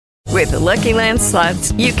With Lucky Land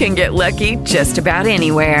Slots, you can get lucky just about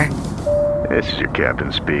anywhere. This is your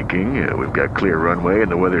captain speaking. We've got clear runway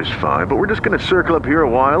and the weather's fine, but we're just going to circle up here a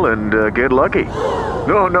while and get lucky.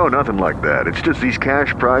 No, nothing like that. It's just these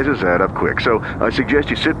cash prizes add up quick. So I suggest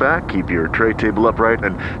you sit back, keep your tray table upright,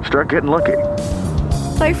 and start getting lucky.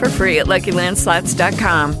 Play for free at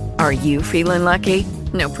LuckyLandSlots.com. Are you feeling lucky?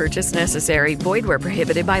 No purchase necessary. Void where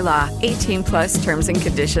prohibited by law. 18 plus terms and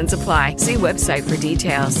conditions apply. See website for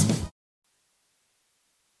details.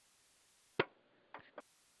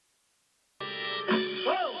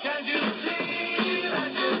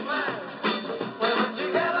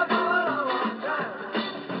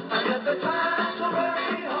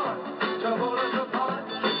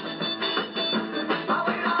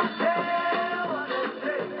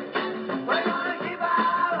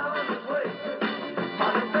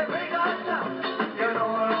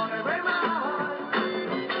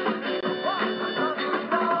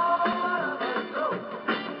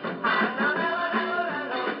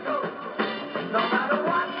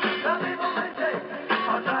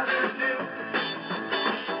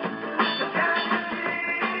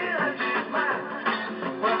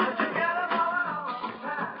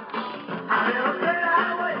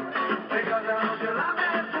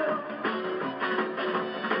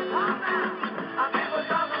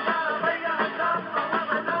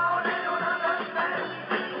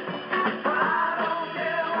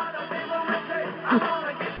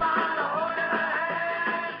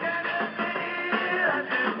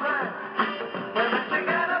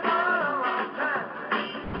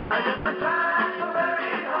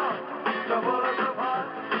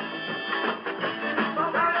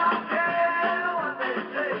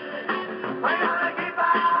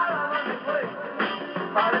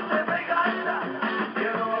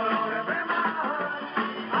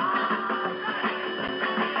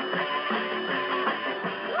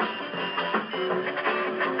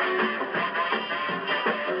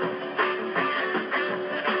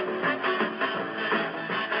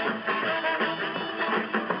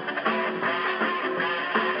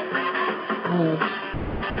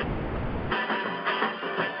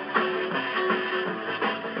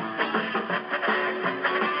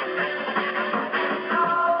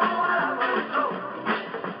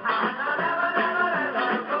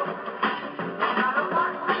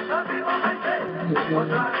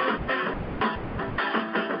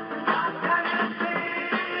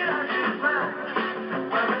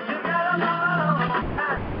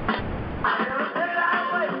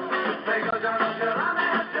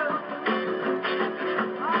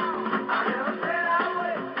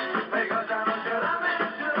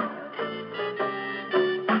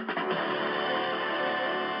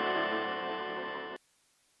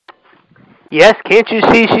 Yes, can't you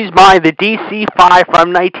see she's mine? The DC-5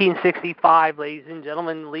 from 1965, ladies and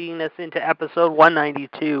gentlemen, leading us into episode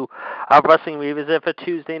 192 of Wrestling Revisit for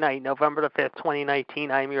Tuesday night, November the 5th,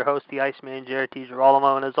 2019. I am your host, the Iceman, Jared T.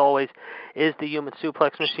 Girolamo, and as always, is the Human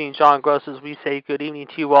Suplex Machine, John Gross, as we say good evening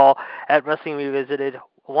to you all at Wrestling Revisited.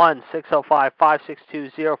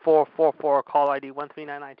 1-605-562-0444, call ID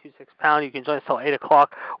 139926#. You can join us till 8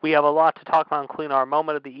 o'clock. We have a lot to talk about, including our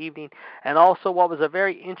moment of the evening, and also what was a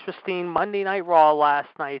very interesting Monday Night Raw last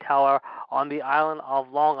night, however, on the island of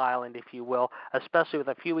Long Island, if you will, especially with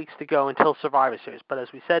a few weeks to go until Survivor Series. But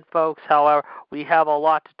as we said, folks, however, we have a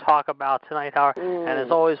lot to talk about tonight, however, and as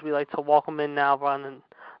always, we like to welcome in now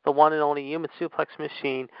the one and only Human Suplex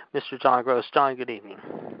Machine, Mr. John Gross. John, good evening.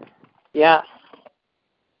 Yes.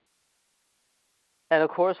 And, of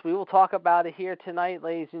course, we will talk about it here tonight,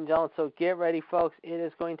 ladies and gentlemen, so get ready, folks. It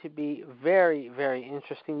is going to be very, very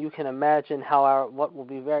interesting. You can imagine, however, what will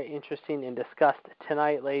be very interesting and discussed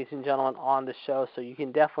tonight, ladies and gentlemen, on the show, so you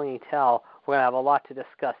can definitely tell we're going to have a lot to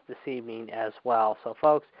discuss this evening as well. So,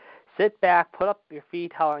 folks, sit back, put up your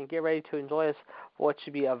feet, however, and get ready to enjoy us for what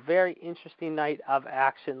should be a very interesting night of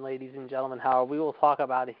action, ladies and gentlemen. However, we will talk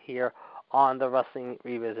about it here on the Wrestling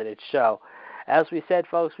Revisited show. As we said,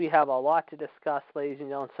 folks, we have a lot to discuss, ladies and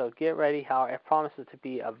gentlemen, so get ready. However, it promises to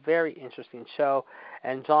be a very interesting show.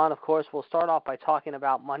 And, John, of course, we'll start off by talking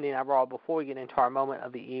about Monday Night Raw before we get into our moment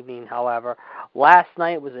of the evening. However, last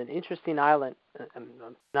night was an interesting night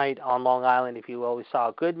on Long Island, if you will. We saw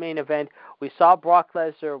a good main event. We saw Brock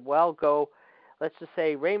Lesnar go, let's just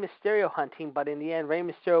say, Rey Mysterio hunting, but in the end, Rey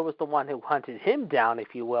Mysterio was the one who hunted him down,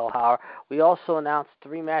 if you will. However, we also announced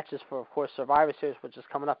 3 matches for, of course, Survivor Series, which is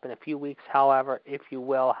coming up in a few weeks, however, if you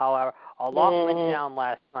will. However, a lot went down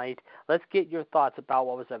last night. Let's get your thoughts about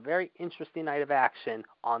what was a very interesting night of action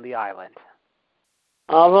on the island.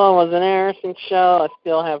 Although it was an interesting show, I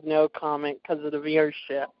still have no comment because of the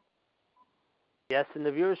viewership. Yes, and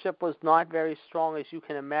the viewership was not very strong, as you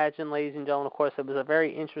can imagine, ladies and gentlemen. Of course, it was a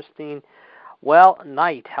very interesting,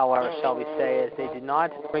 night, however, shall we say, as they did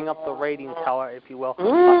not bring up the ratings, however, if you will. But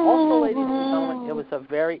also, ladies and gentlemen, it was a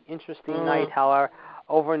very interesting night, however,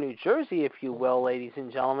 over in New Jersey, if you will, ladies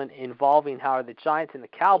and gentlemen, involving, however, the Giants and the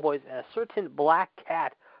Cowboys, and a certain black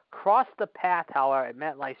cat crossed the path, however, at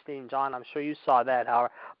MetLife Stadium. John, I'm sure you saw that,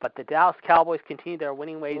 however. But the Dallas Cowboys continue their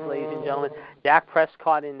winning ways, ladies and gentlemen. Dak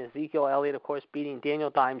Prescott and Ezekiel Elliott, of course, beating Daniel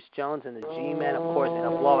Dimes-Jones and the G-Men, of course, in a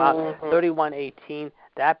blowout, 31-18.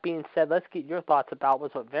 That being said, let's get your thoughts about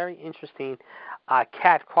what's a very interesting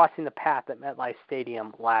cat crossing the path at MetLife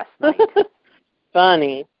Stadium last night.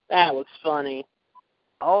 Funny. That was funny.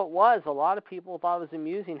 Oh, it was. A lot of people thought it was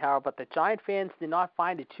amusing, however, but the Giant fans did not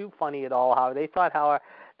find it too funny at all, however. They thought, however,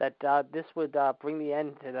 that this would bring the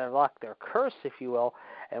end to their luck, their curse, if you will.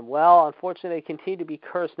 And, well, unfortunately, they continue to be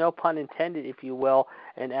cursed, no pun intended, if you will.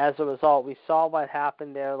 And as a result, we saw what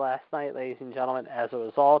happened there last night, ladies and gentlemen, as a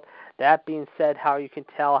result. That being said, how you can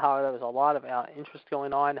tell how there was a lot of interest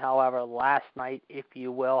going on, however, last night, if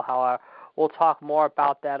you will, however. We'll talk more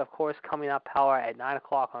about that, of course, coming up, however, at 9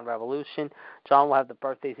 o'clock on Revolution. John will have the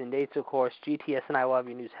birthdays and dates, of course. GTS and I will have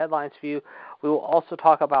your news headlines for you. We will also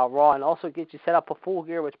talk about Raw and also get you set up for Full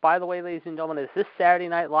Gear, which, by the way, ladies and gentlemen, is this Saturday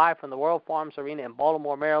night live from the Royal Farms Arena in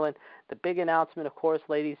Baltimore, Maryland. The big announcement, of course,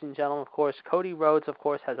 ladies and gentlemen, of course, Cody Rhodes, of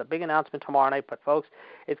course, has a big announcement tomorrow night. But, folks,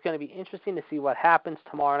 it's going to be interesting to see what happens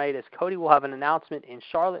tomorrow night, as Cody will have an announcement in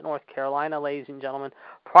Charlotte, North Carolina, ladies and gentlemen,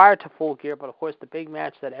 prior to Full Gear. But, of course, the big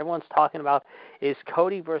match that everyone's talking about is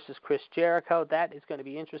Cody versus Chris Jericho. That is going to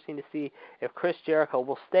be interesting to see if Chris Jericho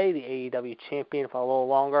will stay the AEW champion for a little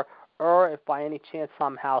longer, or if by any chance,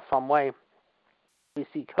 somehow, some way, we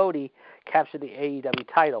see Cody capture the AEW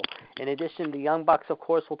title. In addition, the Young Bucks, of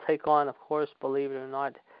course, will take on, of course, believe it or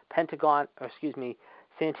not, Santana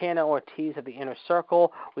Ortiz of the Inner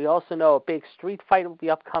Circle. We also know a big street fight will be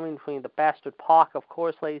upcoming between the Bastard Pac, of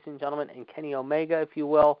course, ladies and gentlemen, and Kenny Omega, if you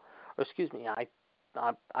will. Or excuse me,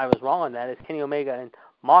 I was wrong on that. It's Kenny Omega and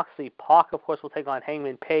Moxley. Pac, of course, will take on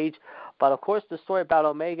Hangman Page. But, of course, the story about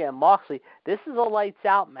Omega and Moxley, this is a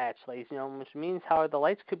lights-out match, ladies and gentlemen, which means, however, the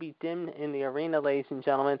lights could be dimmed in the arena, ladies and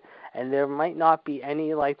gentlemen, and there might not be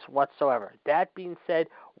any lights whatsoever. That being said,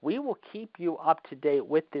 we will keep you up to date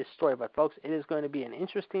with this story. But, folks, it is going to be an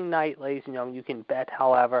interesting night, ladies and gentlemen. You can bet,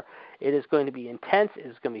 however, it is going to be intense. It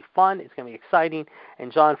is going to be fun. It's going to be exciting.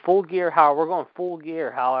 And, John, Full Gear, however, we're going Full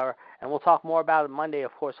Gear, however, and we'll talk more about it Monday,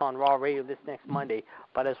 of course, on Raw Radio this next Monday.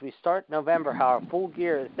 But as we start November, however, Full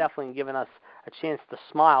Gear is definitely giving us a chance to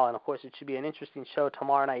smile. And, of course, it should be an interesting show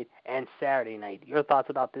tomorrow night and Saturday night. Your thoughts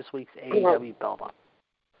about this week's AEW Belmont?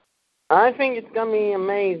 I think it's going to be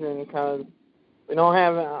amazing because we don't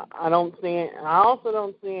have, I also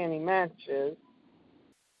don't see any matches.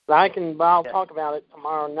 I'll talk about it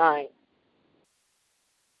tomorrow night.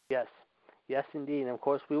 Yes. Yes, indeed. And, of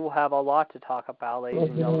course, we will have a lot to talk about, ladies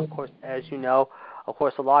and gentlemen. Of course, as you know, of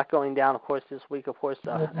course, a lot going down, of course, this week. Of course,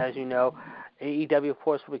 as you know, AEW, of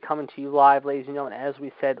course, will be coming to you live, ladies and gentlemen, as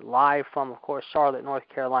we said, live from, of course, Charlotte, North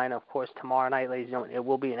Carolina. Of course, tomorrow night, ladies and gentlemen, it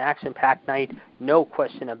will be an action-packed night, no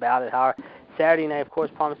question about it. However, Saturday night, of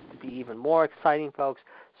course, promises to be even more exciting, folks.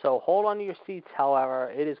 So hold on to your seats,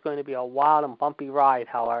 however. It is going to be a wild and bumpy ride,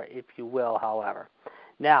 however, if you will, however.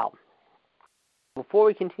 Now, before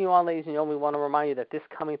we continue on, ladies and gentlemen, we want to remind you that this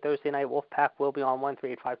coming Thursday night, Wolfpack will be on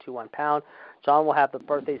 1-385-21-POUND. John will have the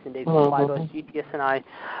birthdays and dates supplied to us. GTS and I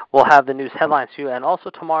will have the news headlines for you. And also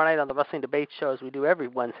tomorrow night on the Wrestling Debate Show, as we do every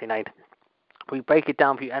Wednesday night, we break it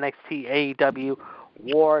down for you, NXT, AEW,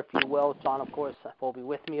 War, if you will. John, of course, will be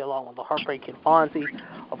with me along with the Heartbreak Kid Fonzie.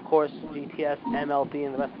 Of course, GTS, MLD,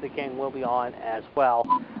 and the rest of the gang will be on as well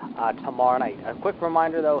tomorrow night. A quick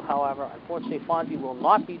reminder, though, however, unfortunately, Fonzie will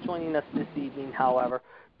not be joining us this evening, however,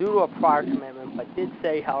 due to a prior commitment, but did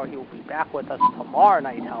say, however, he will be back with us tomorrow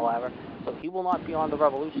night, however, so he will not be on the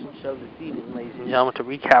Revolution show this evening, ladies and gentlemen, to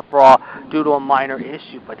recap Raw due to a minor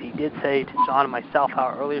issue, but he did say to John and myself,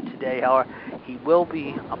 however, earlier today, however, he will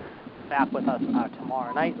be back with us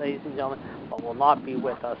tomorrow night, ladies and gentlemen, but will not be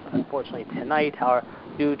with us, unfortunately, tonight, however,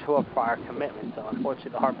 due to a prior commitment. So,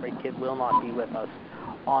 unfortunately, the Heartbreak Kid will not be with us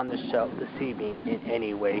on the show this evening in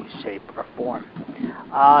any way, shape, or form.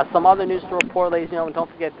 Some other news to report, ladies and gentlemen.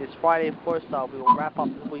 Don't forget, this Friday, of course, we will wrap up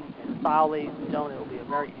the week in style, ladies and gentlemen. It will be a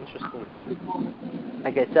very interesting,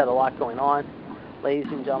 like I said, a lot going on.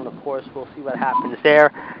 Ladies and gentlemen, of course, we'll see what happens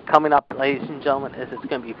there. Coming up, ladies and gentlemen, is it's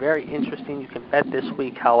going to be very interesting. You can bet this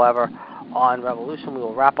week, however, on Revolution. We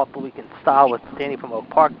will wrap up the week in style with Danny from Oak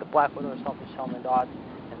Park, the Black Widow herself, Michelle Mendoza,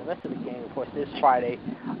 and the rest of the game, of course, this Friday.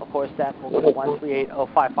 Of course, that will be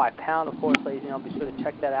 138.055 pound. Of course, ladies and gentlemen, be sure to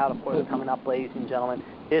check that out. Of course, coming up, ladies and gentlemen,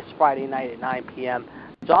 this Friday night at 9 p.m.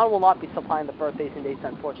 John will not be supplying the birthdays and dates,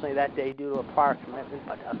 unfortunately, that day due to a prior commitment.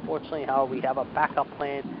 But unfortunately, however, we have a backup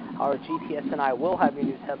plan. Our GTS and I will have your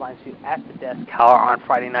news headlines for you at the desk, however, on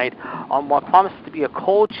Friday night on what promises to be a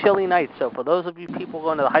cold, chilly night. So for those of you people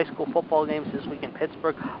going to the high school football games this week in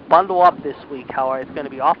Pittsburgh, bundle up this week, however. It's going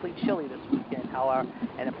to be awfully chilly this weekend, however,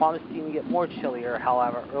 and it promises to even get more chillier,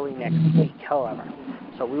 however, early next week, however.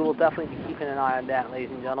 So we will definitely be keeping an eye on that,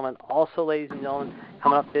 ladies and gentlemen. Also, ladies and gentlemen,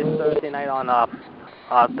 coming up this Thursday night on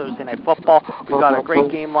Thursday Night Football, we've got a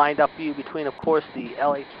great game lined up for you between, of course, the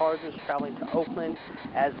LA Chargers traveling to Oakland.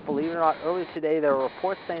 As, believe it or not, earlier today there were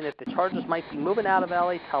reports saying that the Chargers might be moving out of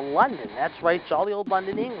LA to London. That's right, jolly old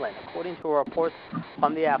London, England. According to a report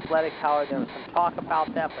from The Athletic, however, there was some talk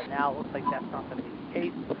about that, but now it looks like that's not going to be the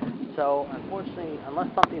case. So, unfortunately, unless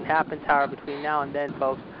something happens, however, between now and then,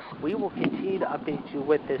 folks, we will continue to update you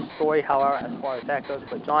with this story, however, as far as that goes.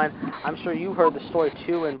 But, John, I'm sure you heard the story,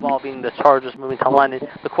 too, involving the Chargers moving to London.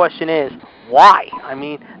 The question is, why? I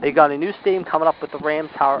mean, they got a new stadium coming up with the Rams,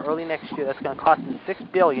 however, early next year. That's going to cost them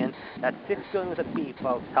 $6 billion. That's $6 billion with a B,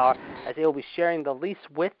 folks, however, as they will be sharing the lease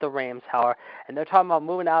with the Rams, however. And they're talking about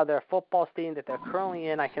moving out of their football stadium that they're currently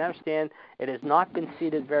in. I can understand it has not been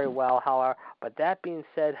seated very well, however. But that being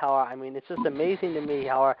said, however, I mean, it's just amazing to me,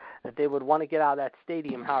 however, that they would want to get out of that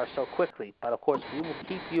stadium, however, so quickly. But, of course, we will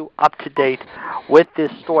keep you up to date with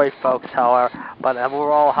this story, folks, however. But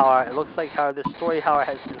overall, however, it looks like, however, this story, however,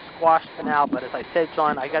 has been squashed for now. But as I said,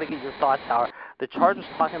 John, I got to get your thoughts, however. The Chargers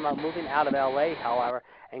talking about moving out of L.A., however,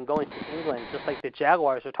 and going to England, just like the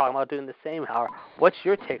Jaguars are talking about doing the same, however. What's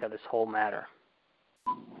your take on this whole matter?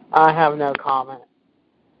 I have no comment.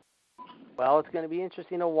 Well, it's going to be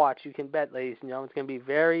interesting to watch. You can bet, ladies and gentlemen. It's going to be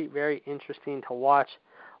very, very interesting to watch,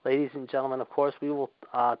 ladies and gentlemen. Of course, we will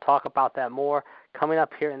talk about that more coming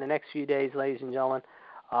up here in the next few days, ladies and gentlemen.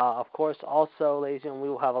 Of course, also, ladies and gentlemen, we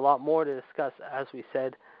will have a lot more to discuss, as we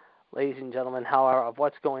said, ladies and gentlemen, however, of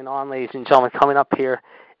what's going on, ladies and gentlemen, coming up here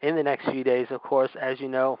in the next few days. Of course, as you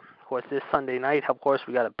know, course, this Sunday night, of course,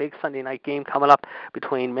 we got a big Sunday night game coming up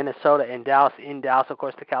between Minnesota and Dallas. In Dallas, of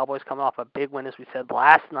course, the Cowboys coming off a big win, as we said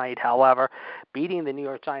last night, however, beating the New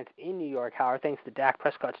York Giants in New York, however, thanks to Dak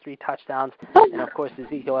Prescott's 3 touchdowns, and, of course,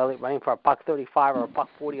 Ezekiel Elliott running for a $135 or a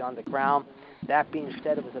 $140 on the ground. That being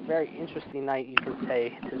said, it was a very interesting night, you can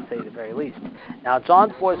say, to say the very least. Now,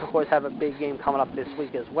 John's boys, of course, have a big game coming up this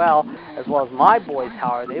week as well as my boys,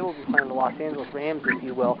 however. They will be playing the Los Angeles Rams, if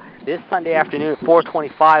you will, this Sunday afternoon at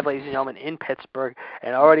 4:25, ladies and gentlemen, in Pittsburgh.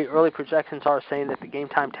 And already early projections are saying that the game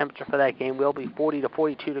time temperature for that game will be 40 to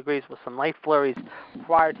 42 degrees with some light flurries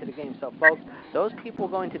prior to the game. So, folks, those people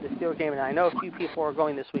going to the Steelers game, and I know a few people are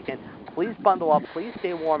going this weekend, please bundle up. Please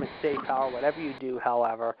stay warm and safe, however, whatever you do,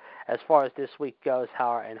 however, as far as this week goes,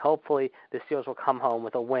 however, and hopefully the Steelers will come home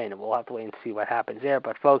with a win. We'll have to wait and see what happens there.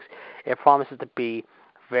 But, folks, it promises to be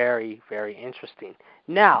very, very interesting.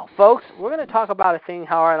 Now, folks, we're going to talk about a thing,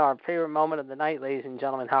 however, in our favorite moment of the night, ladies and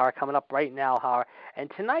gentlemen, however, coming up right now, however. And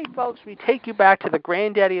tonight, folks, we take you back to the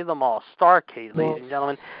granddaddy of them all, Starrcade, ladies and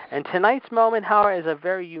gentlemen. And tonight's moment, however, is a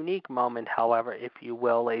very unique moment, however, if you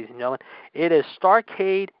will, ladies and gentlemen. It is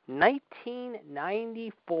Starrcade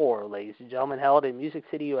 1994, ladies and gentlemen, held in Music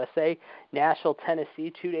City, USA, Nashville,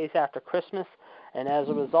 Tennessee, 2 days after Christmas. And as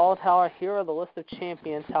a result, however, here are the list of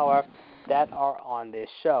champions, however, that are on this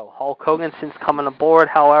show. Hulk Hogan, since coming aboard,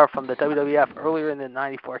 however, from the WWF earlier in the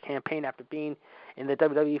 94 campaign after being in the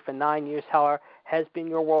WWE for 9 years, however, has been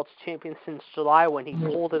your world's champion since July when he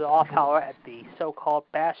pulled it off, however, at the so-called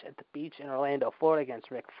Bash at the Beach in Orlando, Florida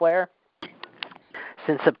against Ric Flair.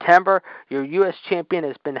 Since September, your U.S. champion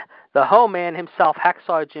has been the home man himself,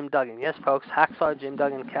 Hacksaw Jim Duggan. Yes, folks, Hacksaw Jim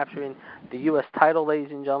Duggan capturing the U.S. title, ladies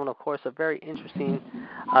and gentlemen. Of course, a very interesting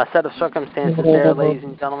set of circumstances there, ladies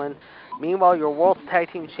and gentlemen. Meanwhile, your World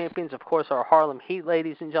Tag Team Champions, of course, are Harlem Heat,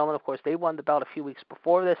 ladies and gentlemen. Of course, they won the belt a few weeks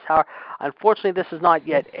before this. However, unfortunately, this is not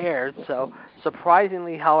yet aired. So,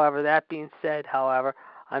 surprisingly, however, that being said, however,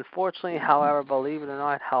 unfortunately, however, believe it or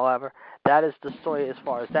not, however, that is the story as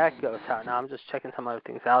far as that goes. Now, I'm just checking some other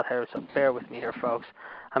things out here, so bear with me here, folks.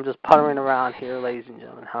 I'm just puttering around here, ladies and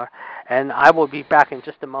gentlemen. And I will be back in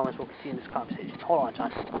just a moment as we'll continue this conversation. Hold on,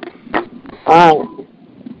 John. All right.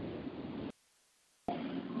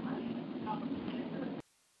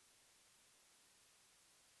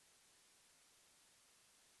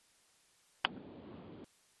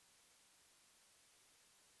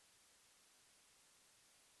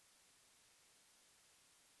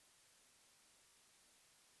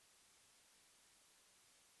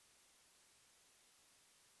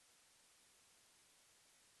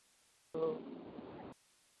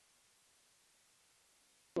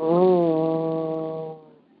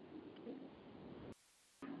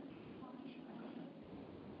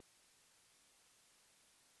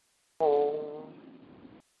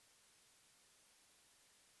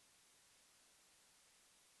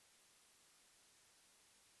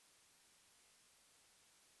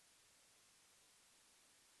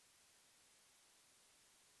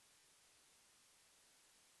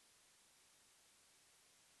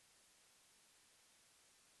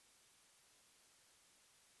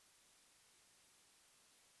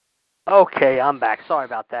 Okay, I'm back. Sorry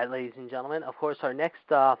about that, ladies and gentlemen. Of course, our next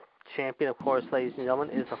champion, of course, ladies and gentlemen,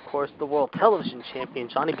 is, of course, the World Television Champion,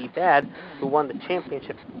 Johnny B. Bad, who won the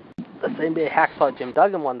championship the same day Hacksaw Jim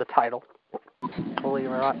Duggan won the title, believe it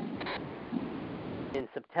or not, in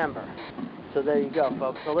September. So there you go,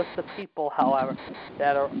 folks. A list of people, however,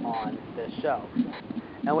 that are on this show.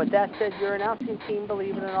 And with that said, your announcing team,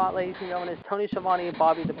 believe it or not, ladies and gentlemen, is Tony Schiavone and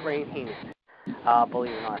Bobby the Brain Heenan.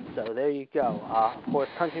 Believe it or not. So there you go. Of course,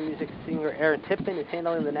 country music singer Aaron Tippin is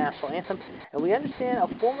handling the national anthem. And we understand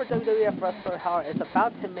a former WWF wrestler, Howard, is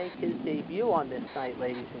about to make his debut on this night,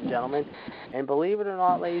 ladies and gentlemen. And believe it or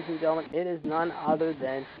not, ladies and gentlemen, it is none other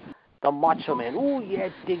than the Macho Man. Ooh, yeah,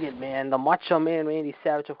 dig it, man. The Macho Man, Randy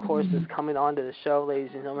Savage, of course, is coming on to the show, ladies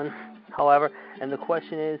and gentlemen. However, and the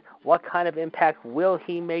question is, what kind of impact will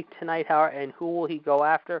he make tonight, Howard, and who will he go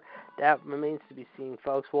after? That remains to be seen,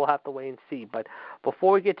 folks. We'll have to wait and see. But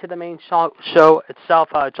before we get to the main show itself,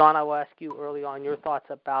 John, I will ask you early on your thoughts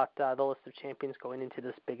about the list of champions going into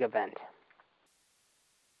this big event.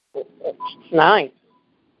 Nice.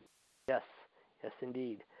 Yes,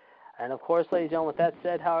 indeed. And, of course, ladies and gentlemen, with that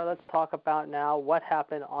said, Howard, let's talk about now what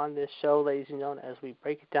happened on this show, ladies and gentlemen, as we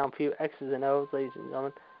break it down for you, X's and O's, ladies and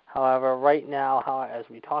gentlemen. However, right now, as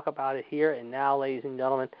we talk about it here and now, ladies and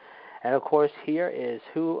gentlemen, and, of course, here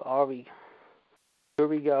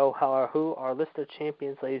we go, Howard, who our list of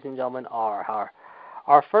champions, ladies and gentlemen, are.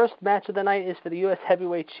 Our first match of the night is for the U.S.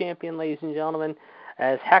 Heavyweight Champion, ladies and gentlemen,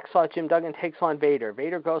 as Hacksaw Jim Duggan takes on Vader.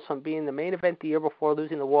 Vader goes from being the main event the year before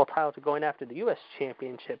losing the world title to going after the U.S.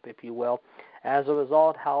 Championship, if you will. As a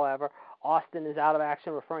result, however, Austin is out of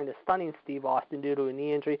action, referring to stunning Steve Austin due to a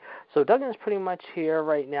knee injury. So Duggan is pretty much here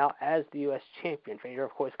right now as the U.S. Champion. Vader,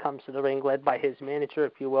 of course, comes to the ring led by his manager,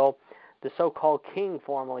 if you will, the so-called king,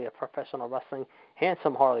 formerly of professional wrestling,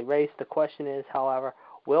 Handsome Harley Race. The question is, however,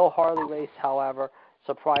 will Harley Race, however,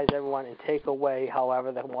 surprise everyone and take away,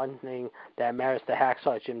 however, the one thing that matters to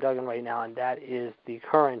Hacksaw Jim Duggan right now, and that is the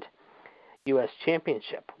current U.S.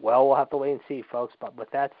 Championship? Well, we'll have to wait and see, folks. But with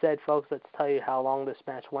that said, folks, let's tell you how long this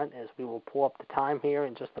match went, as we will pull up the time here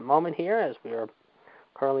in just a moment here, as we are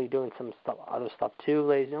currently doing some other stuff too,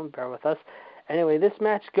 ladies and gentlemen. Bear with us. Anyway, this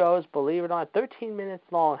match goes, believe it or not, 13 minutes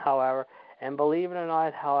long, however, and believe it or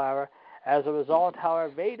not, however, as a result,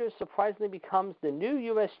 however, Vader surprisingly becomes the new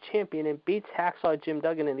U.S. champion and beats Hacksaw Jim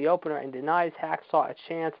Duggan in the opener and denies Hacksaw a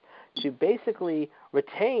chance to basically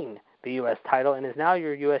retain the U.S. title and is now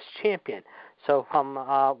your U.S. champion. So from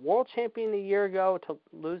world champion a year ago to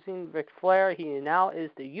losing Ric Flair, he now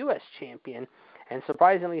is the U.S. champion. And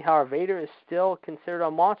surprisingly, however, Vader is still considered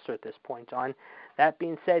a monster at this point, John. That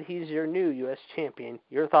being said, he's your new U.S. champion.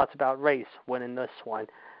 Your thoughts about Race winning this one?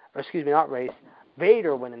 Or excuse me, not Race.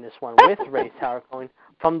 Vader winning this one with Race, however, going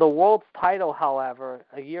from the world's title, however,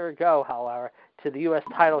 a year ago, however, to the U.S.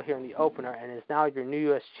 title here in the opener, and is now your new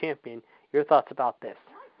U.S. champion. Your thoughts about this?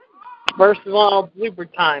 First of all,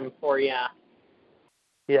 blooper time for you.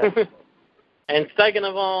 Yes. And second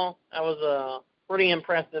of all, that was a pretty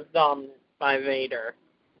impressive dominance by Vader.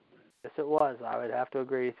 Yes, it was. I would have to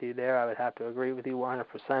agree with you there. I would have to agree with you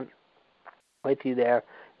 100% with you there.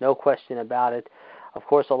 No question about it. Of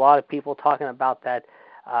course, a lot of people talking about that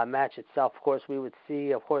match itself. Of course, we would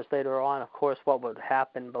see, of course, later on, of course, what would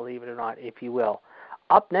happen, believe it or not, if you will.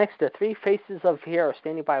 Up next, the three faces of here are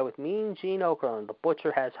standing by with Mean Gene Okerlund. The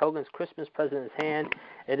Butcher has Hogan's Christmas present in his hand.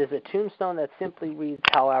 It is a tombstone that simply reads,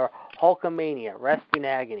 however, Hulkamania, rest in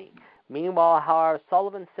agony. Meanwhile, however,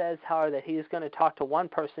 Sullivan says, however, that he is going to talk to one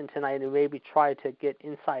person tonight who maybe try to get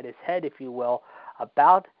inside his head, if you will,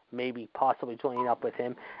 about maybe possibly joining up with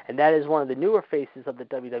him, and that is one of the newer faces of the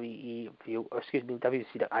WWE, WCW,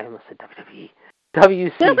 I almost said WWE,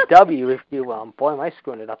 WCW, if you will. Boy, am I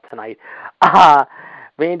screwing it up tonight.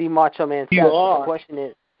 Randy Macho Man says, the question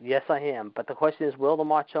is, yes, I am, but the question is, will the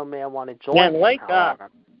Macho Man want to join him, wake however?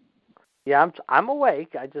 up. Yeah, I'm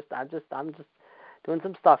awake. I'm just doing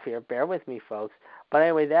some stuff here. Bear with me, folks. But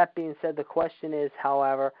anyway, that being said, the question is,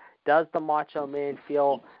 however, does the Macho Man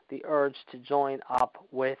feel the urge to join up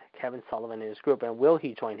with Kevin Sullivan and his group, and will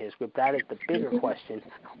he join his group? That is the bigger question.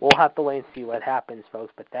 We'll have to wait and see what happens,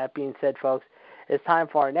 folks. But that being said, folks, it's time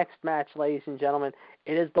for our next match, ladies and gentlemen.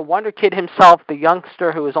 It is the Wonder Kid himself, the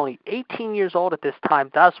youngster who is only 18 years old at this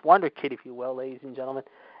time, thus Wonder Kid, if you will, ladies and gentlemen.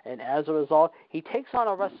 And as a result, he takes on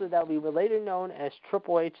a wrestler that will be later known as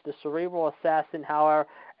Triple H, the Cerebral Assassin. However,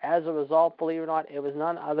 as a result, believe it or not, it was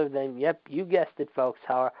none other than, yep, you guessed it, folks,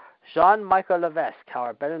 however, Jean-Michael Levesque,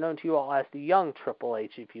 however, better known to you all as the young Triple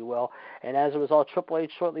H, if you will. And as a result, Triple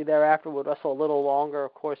H shortly thereafter would wrestle a little longer,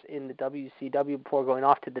 of course, in the WCW before going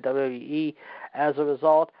off to the WWE. As a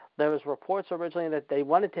result, There was reports originally that they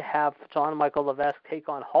wanted to have John Michael Levesque take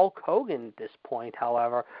on Hulk Hogan at this point,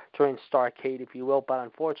 however, during Starrcade, if you will. But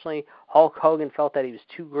unfortunately, Hulk Hogan felt that he was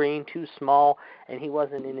too green, too small, and he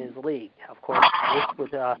wasn't in his league. Of course, this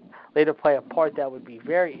would later play a part that would be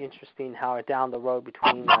very interesting, Howard, down the road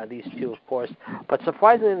between these two, of course. But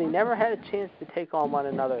surprisingly, they never had a chance to take on one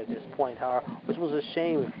another at this point, Howard, which was a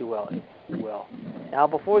shame, if you will. Now,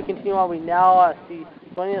 before we continue on, we now see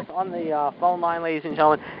joining us on the phone line, ladies and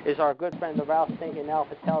gentlemen, is our good friend, the Ralph Sink, and Nell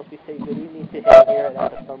Patel, as we say good evening to him here at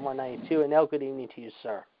episode 192. And Nell, good evening to you,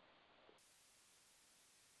 sir.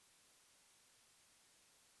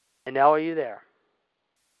 And Nell, are you there?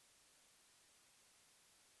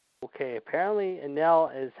 Okay, apparently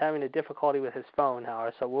Nell is having a difficulty with his phone,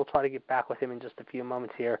 however, so we'll try to get back with him in just a few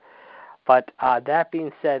moments here. But that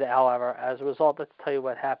being said, however, as a result, let's tell you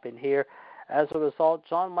what happened here. As a result,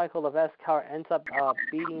 John Michael Levesque ends up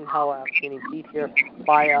getting beat here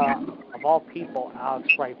by, of all people, Alex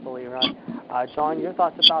Wright, believe it or not. John, your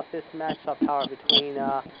thoughts about this matchup, however, between,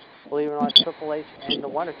 believe it or not, Triple H and the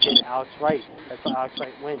Wonder Kid, Alex Wright, as Alex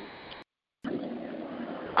Wright wins?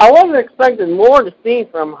 I wasn't expecting more to see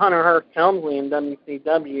from Hunter Hearst Helmsley in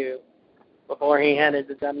WCW before he headed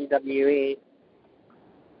to WWE.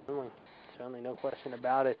 Certainly, no question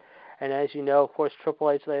about it. And as you know, of course, Triple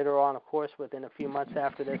H later on, of course, within a few months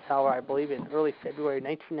after this, however, I believe in early February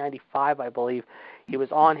 1995, I believe, he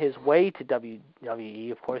was on his way to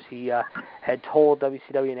WWE. Of course, he had told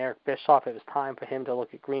WCW and Eric Bischoff it was time for him to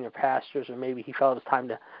look at greener pastures, or maybe he felt it was time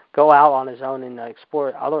to go out on his own and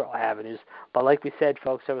explore other avenues. But like we said,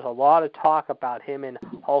 folks, there was a lot of talk about him and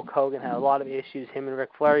Hulk Hogan, had a lot of issues. Him and Ric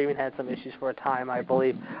Flair even had some issues for a time, I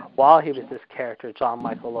believe, while he was this character, John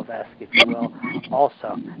Michael Levesque, if you will,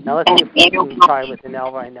 also. Now let's see if we can try with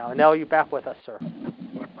Nell right now. Nell, are you back with us, sir?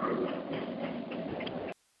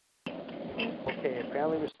 Okay,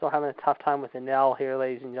 apparently we're still having a tough time with Nell here,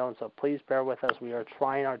 ladies and gentlemen, so please bear with us. We are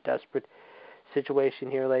trying our desperate situation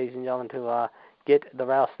here, ladies and gentlemen, to get the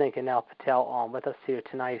Rattlesnake and Nell Patel on with us here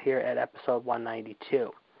tonight here at episode 192.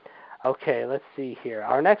 Okay, let's see here.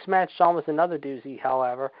 Our next match, John, was another doozy,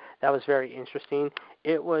 however. That was very interesting.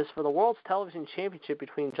 It was for the World's Television Championship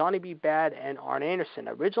between Johnny B. Bad and Arn Anderson.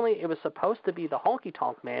 Originally, it was supposed to be the Honky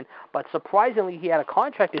Tonk Man, but surprisingly, he had a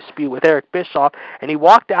contract dispute with Eric Bischoff, and he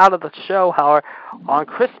walked out of the show, however, on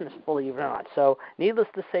Christmas, believe it or not. So, needless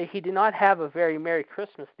to say, he did not have a very Merry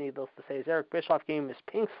Christmas, needless to say, as Eric Bischoff gave him his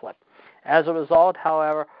pink slip. As a result,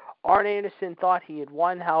 however, Arn Anderson thought he had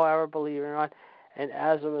won, however, believe it or not, and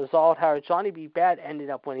as a result, however, Johnny B. Bad ended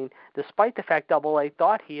up winning, despite the fact Double A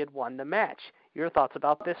thought he had won the match. Your thoughts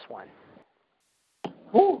about this one?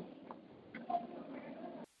 Well,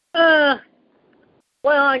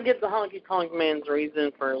 I get the Honky Tonk Man's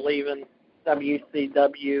reason for leaving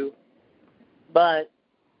WCW, but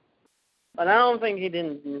I don't think he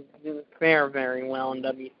didn't fare very well in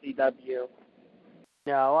WCW.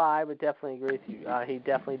 No, I would definitely agree with you. He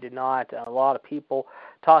definitely did not. A lot of people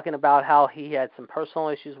talking about how he had some personal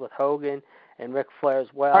issues with Hogan and Ric Flair as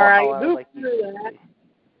well. All right, however, who like threw that?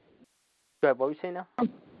 Good. What were you saying now?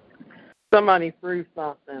 Somebody threw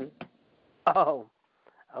something. Oh,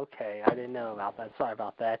 okay. I didn't know about that. Sorry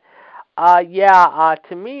about that.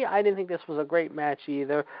 To me, I didn't think this was a great match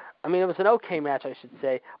either. I mean, it was an okay match, I should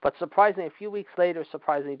say, but surprisingly, a few weeks later,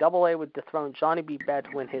 Double A would dethrone Johnny B. Bad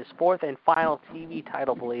to win his fourth and final TV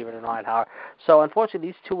title, believe it or not, however. So, unfortunately,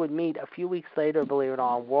 these two would meet a few weeks later, believe it or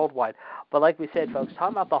not, worldwide. But like we said, folks,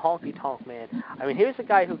 talking about the Honky Tonk Man, I mean, here's a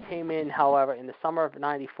guy who came in, however, in the summer of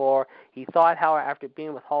 '94. He thought, however, after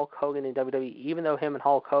being with Hulk Hogan in WWE, even though him and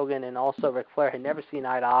Hulk Hogan and also Ric Flair had never seen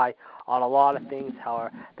eye to eye on a lot of things,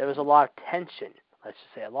 however, there was a lot of tension, let's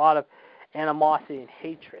just say, a lot of animosity and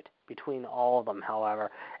hatred between all of them, however.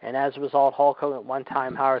 And as a result, Hulk Hogan at one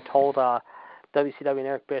time, however, told WCW and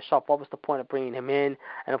Eric Bischoff what was the point of bringing him in.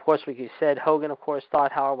 And, of course, like you said, Hogan, of course,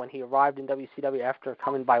 thought, however, when he arrived in WCW after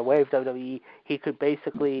coming by way of WWE, he could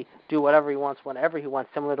basically do whatever he wants, whenever he wants,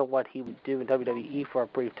 similar to what he would do in WWE for a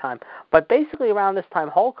brief time. But basically around this time,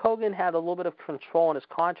 Hulk Hogan had a little bit of control in his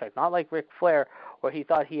contract, not like Ric Flair, where he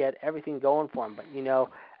thought he had everything going for him. But, you know,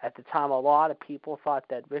 at the time, a lot of people thought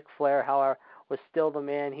that Ric Flair, however, was still the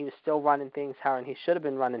man. He was still running things, however, and he should have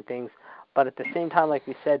been running things. But at the same time, like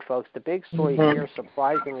we said, folks, the big story here,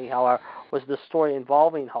 surprisingly, however, was the story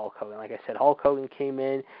involving Hulk Hogan. Like I said, Hulk Hogan came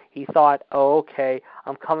in. He thought, oh, okay,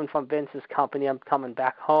 I'm coming from Vince's company. I'm coming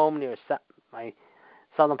back home near my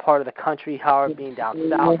southern part of the country, however, being down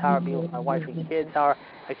south, however, being with my wife and kids, however,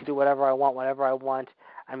 I could do whatever I want, whenever I want.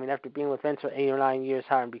 I mean, after being with Vince for 8 or 9 years,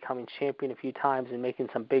 and becoming champion a few times and making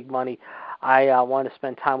some big money, I wanted to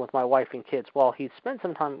spend time with my wife and kids. Well, he spent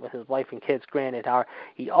some time with his wife and kids, granted. However,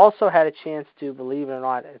 he also had a chance to, believe it or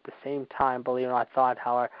not, at the same time, believe it or not, thought,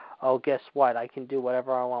 however, oh, guess what? I can do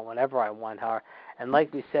whatever I want, whenever I want, however. And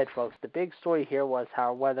like we said, folks, the big story here was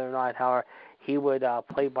how whether or not, however, he would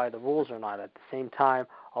play by the rules or not. At the same time,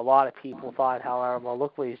 a lot of people thought, however, well,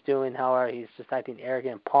 look what he's doing, however, he's just acting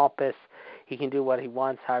arrogant and pompous. He can do what he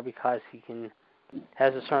wants, however, because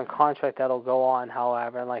has a certain contract that'll go on,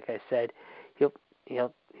 however, and like I said,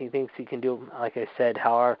 he thinks he can do, like I said,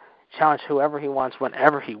 however, challenge whoever he wants,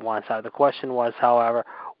 whenever he wants. The question was, however,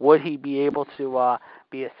 would he be able to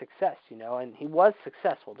be a success, and he was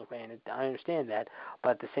successful, granted, I understand that,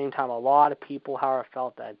 but at the same time, a lot of people, however,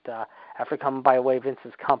 felt that after coming by way of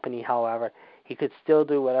Vince's company, however, he could still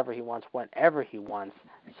do whatever he wants, whenever he wants.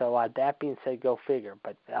 So that being said, go figure.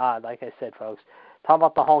 But like I said, folks, talk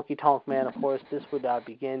about the Honky Tonk Man. Of course, this would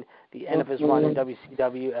begin the end of his run in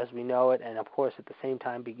WCW as we know it, and of course, at the same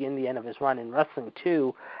time, begin the end of his run in wrestling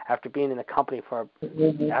too, after being in the company for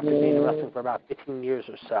about 15 years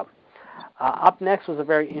or so. Up next was a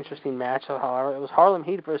very interesting match. However, it was Harlem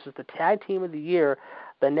Heat versus the Tag Team of the Year,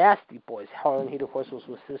 the Nasty Boys. Harlem Heat, of course, was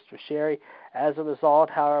with Sister Sherry. As a result,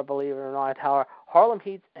 however, believe it or not, however, Harlem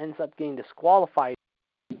Heat ends up getting disqualified.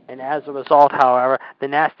 And as a result, however, the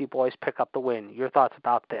Nasty Boys pick up the win. Your thoughts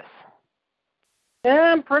about this?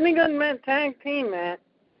 Yeah, pretty good tag team, Matt.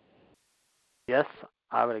 Yes,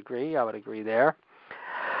 I would agree. There.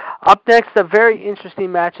 Up next, a very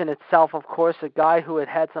interesting match in itself, of course, a guy who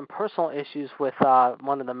had some personal issues with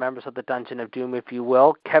one of the members of the Dungeon of Doom, if you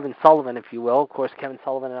will, Kevin Sullivan, if you will. Of course, Kevin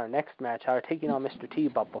Sullivan in our next match, taking on Mr. T.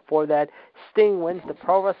 But before that, Sting wins the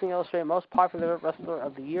Pro Wrestling Illustrated Most Popular Wrestler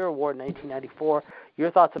of the Year award in 1994.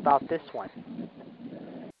 Your thoughts about this one?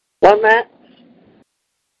 What, Matt?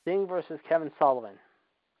 Sting versus Kevin Sullivan.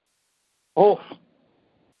 Oh.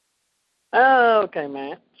 Okay,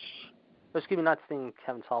 Matt. Excuse me, not Sting,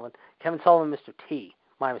 Kevin Sullivan. Kevin Sullivan, Mr. T.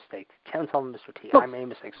 My mistake. Kevin Sullivan, Mr. T. I made a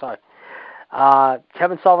mistake. Sorry.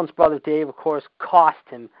 Kevin Sullivan's brother Dave, of course, cost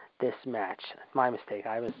him this match. My mistake.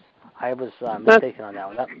 I was mistaken on that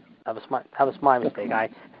one. That was my mistake. I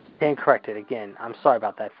stand corrected again. I'm sorry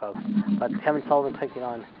about that, folks. But Kevin Sullivan taking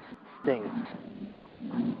on Sting.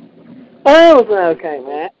 That was okay,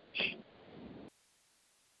 Matt.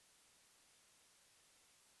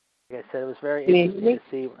 Like I said, it was very interesting to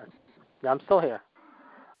see. I'm still here.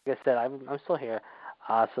 Like I said, I'm still here.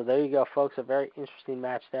 So there you go, folks. A very interesting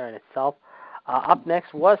match there in itself. Up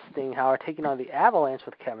next was Sting, however, taking on the Avalanche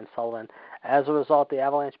with Kevin Sullivan. As a result, the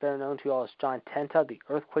Avalanche, better known to you all as John Tenta, the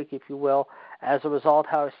Earthquake, if you will. As a result,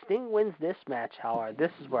 however, Sting wins this match, however.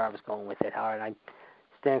 This is where I was going with it, however, and I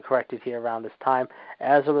stand corrected here around this time.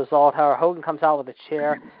 As a result, however, Hogan comes out with a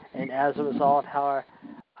chair, and as a result, however,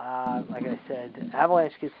 like I said,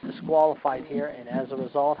 Avalanche gets disqualified here, and as a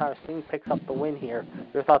result, how Sting picks up the win here.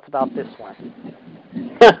 Your thoughts about this one?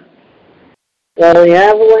 Well, the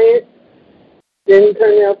Avalanche didn't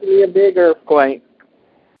turn out to be a big earthquake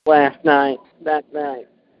that night.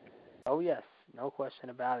 Oh, yes. No question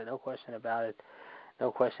about it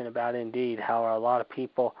indeed. However, a lot of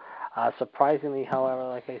people, surprisingly, however,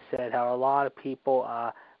 like I said, a lot of people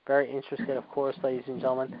very interested, of course, ladies and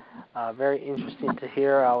gentlemen. Very interesting to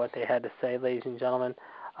hear what they had to say, ladies and gentlemen.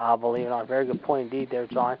 Believe it or not, very good point indeed there,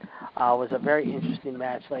 John. Was a very interesting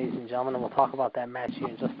match, ladies and gentlemen, and we'll talk about that match here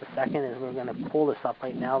in just a second, and we're going to pull this up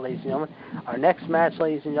right now, ladies and gentlemen. Our next match,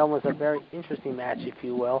 ladies and gentlemen, was a very interesting match, if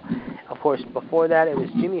you will. Of course, before that, it was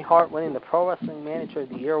Jimmy Hart winning the Pro Wrestling Manager of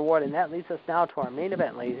the Year award, and that leads us now to our main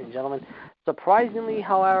event, ladies and gentlemen. Surprisingly,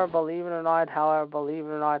 however, believe it or not,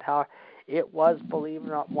 it was, believe it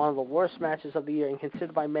or not, one of the worst matches of the year and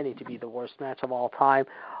considered by many to be the worst match of all time.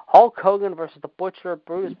 Hulk Hogan versus the Butcher,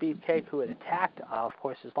 Brutus Beefcake, who had attacked, of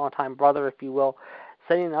course, his longtime brother, if you will,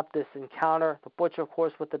 setting up this encounter. The Butcher, of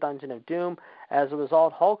course, with the Dungeon of Doom. As a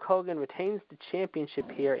result, Hulk Hogan retains the championship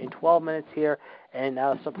here in 12 minutes here, and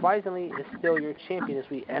surprisingly is still your champion as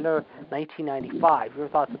we enter 1995. Your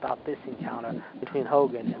thoughts about this encounter between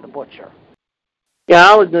Hogan and the Butcher?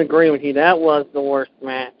 Yeah, I would agree with you. That was the worst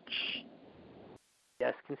match.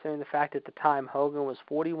 Yes, considering the fact at the time Hogan was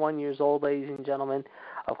 41 years old, ladies and gentlemen.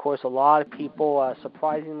 Of course, a lot of people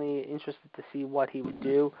surprisingly interested to see what he would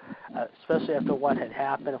do, especially after what had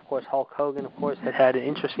happened. Of course, Hulk Hogan, of course, had an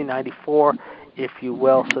interesting 94, if you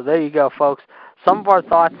will. So there you go, folks. Some of our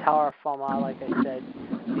thoughts, however, from, like I said,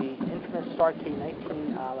 the infamous Starrcade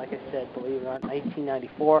 19, like I said, believe it or not,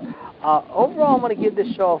 1994. Overall, I'm going to give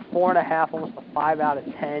this show a 4.5, almost a 5 out of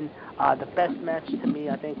 10. The best match to me,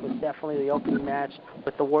 I think, was definitely the opening match,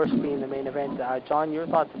 with the worst being the main event. John, your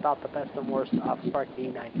thoughts about the best and worst of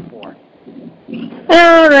Starrcade 94?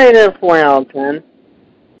 I'll rate it a 4 out of 10.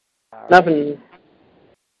 Right. Nothing,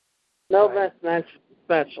 no best match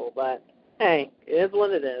special, but hey, it is what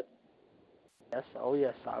it is. Yes, oh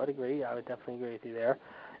yes, I would agree. I would definitely agree with you there.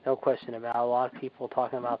 No question about it. A lot of people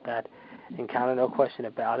talking about that encounter, no question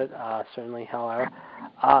about it. Certainly, however.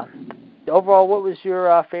 Overall, what was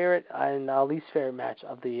your favorite and least favorite match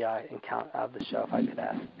of the encounter of the show, if I could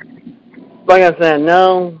ask? Like I said,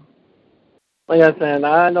 no. Like I said,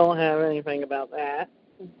 I don't have anything about that.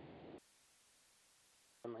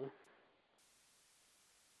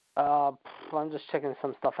 I'm just checking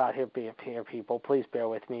some stuff out here, people. Please bear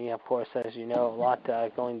with me. Of course, as you know, a lot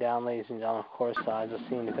going down, ladies and gentlemen. Of course, just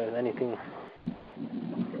seeing if there's anything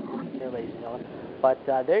here, ladies and gentlemen. But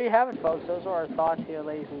there you have it, folks. Those are our thoughts here,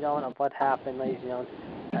 ladies and gentlemen, of what happened, ladies and gentlemen,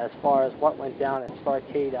 as far as what went down at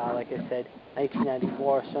Starrcade. Like I said,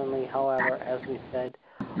 1994. Certainly, however, as we said,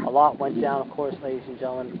 a lot went down, of course, ladies and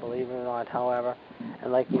gentlemen. Believe it or not, however.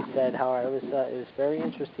 And like we said, however, it was very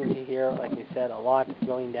interesting to hear, like we said, a lot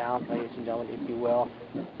going down, ladies and gentlemen, if you will.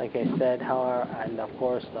 Like I said, however, and of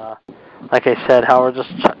course, like I said, however, just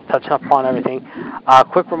touching upon everything.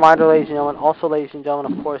 Quick reminder, ladies and gentlemen, also, ladies and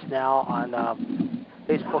gentlemen, of course, now on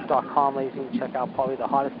Facebook.com, ladies and gentlemen, check out probably the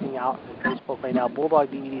hottest thing out on Facebook right now, Bulldog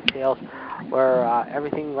DVD sales, where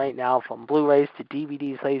everything right now from Blu-rays to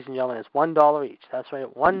DVDs, ladies and gentlemen, is $1 each. That's right,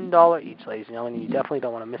 $1 each, ladies and gentlemen. You definitely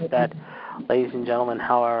don't want to miss that, ladies and gentlemen.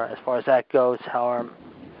 However, as far as that goes, however,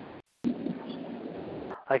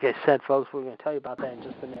 like I said, folks, we're going to tell you about that in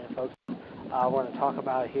just a minute, folks. We're going to talk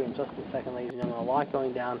about it here in just a second, ladies and gentlemen. A lot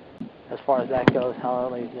going down as far as that goes,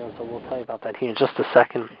 however, ladies and gentlemen, so we'll tell you about that here in just a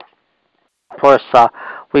second. Of course,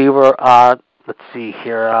 we were, let's see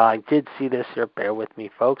here, I did see this here, bear with me,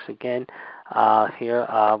 folks, again, here,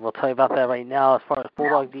 we'll tell you about that right now as far as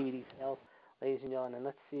Bulldog DVD sales, ladies and gentlemen, and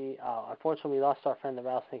let's see, unfortunately, we lost our friend, the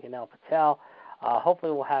Rattlesnake and Al Patel.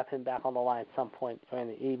 Hopefully we'll have him back on the line at some point during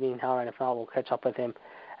the evening, however, and if not, we'll catch up with him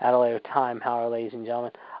at a later time, however, ladies and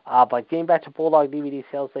gentlemen. But getting back to Bulldog DVD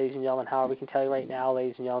sales, ladies and gentlemen, however, we can tell you right now,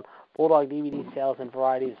 ladies and gentlemen, Bulldog DVD sales and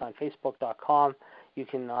varieties on Facebook.com. You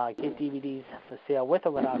can get DVDs for sale with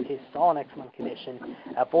or without cases, all in excellent condition.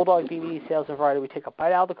 At Bulldog DVD Sales and Variety, we take a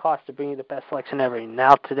bite out of the cost to bring you the best selection ever.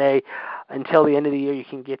 Now today, until the end of the year, you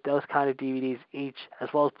can get those kind of DVDs each, as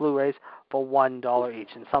well as Blu-rays, for $1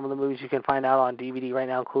 each. And some of the movies you can find out on DVD right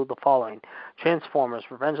now include the following: Transformers,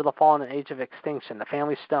 Revenge of the Fallen and Age of Extinction, The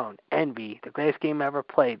Family Stone, Envy, The Greatest Game Ever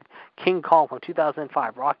Played, King Kong from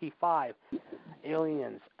 2005, Rocky V,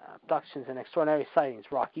 Aliens, Abductions and Extraordinary Sightings,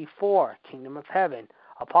 Rocky IV, Kingdom of Heaven,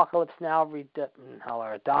 Apocalypse Now,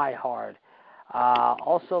 Die Hard.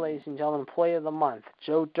 Also, ladies and gentlemen, Play of the Month,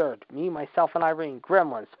 Joe Dirt, Me, Myself, and Irene,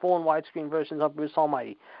 Gremlins, full and widescreen versions of Bruce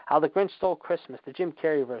Almighty, How the Grinch Stole Christmas, the Jim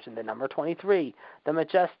Carrey version, the number 23, The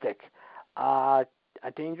Majestic, A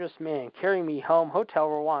Dangerous Man, Carry Me Home, Hotel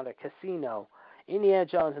Rwanda, Casino, Indiana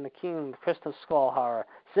Jones and the King of the Crystal Skull, however,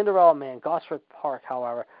 Cinderella Man, Gosford Park,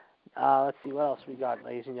 however. Let's see what else we got,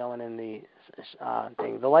 ladies and gentlemen, in the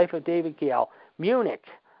thing. The Life of David Gale, Munich,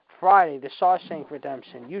 Friday, The Shawshank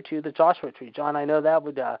Redemption, U2, The Joshua Tree. John, I know that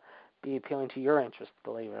would be appealing to your interest,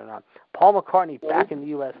 believe it or not. Paul McCartney, back in the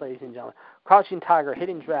U.S., ladies and gentlemen. Crouching Tiger,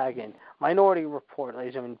 Hidden Dragon, Minority Report,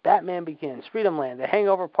 ladies and gentlemen. Batman Begins, Freedom Land, The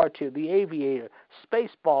Hangover Part 2, The Aviator,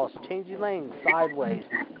 Spaceballs, Changing Lanes, Sideways,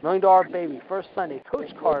 $1 Million Baby, First Sunday, Coach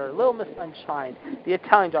Carter, Little Miss Sunshine, The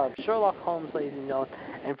Italian Job, Sherlock Holmes, ladies and gentlemen.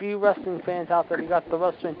 And for you wrestling fans out there, we got the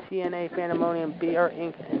Wrestling TNA, Pandemonium, BR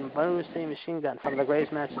Inc., and Bonu City Machine Gun, some of the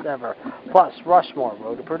greatest matches ever. Plus, Rushmore,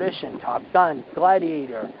 Road to Perdition, Top Gun,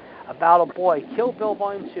 Gladiator, About a Boy, Kill Bill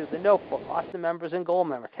Volume 2, The Notebook, Austin Members and Gold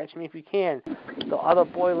Member, Catch Me If You Can, The Other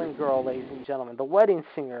Boiling Girl, ladies and gentlemen, The Wedding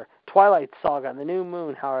Singer, Twilight Saga, The New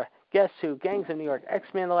Moon, however, Guess Who, Gangs of New York,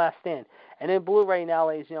 X-Men The Last Stand. And in Blu-ray now,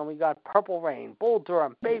 ladies and gentlemen, we got Purple Rain, Bull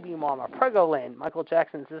Durham, Baby Mama, Pregoland, Michael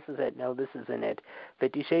Jackson's This Is It, No, This Isn't It,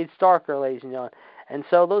 50 Shades Darker, ladies and gentlemen. And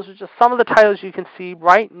so those are just some of the titles you can see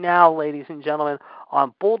right now, ladies and gentlemen,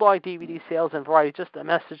 on Bulldog DVD Sales and Variety. Just a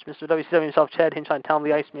message, Mr. WCW himself, Chad Hinchon, tell him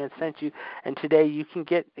the Iceman sent you. And today you can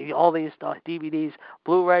get all these DVDs,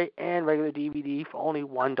 Blu-ray and regular DVD, for only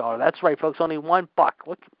 $1. That's right, folks, only $1.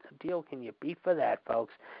 What deal can you beat for that,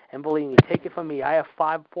 folks? And believe me, take it from me, I have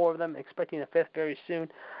 4 of them, expecting a 5th very soon,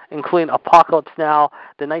 including Apocalypse Now,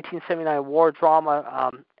 the 1979 war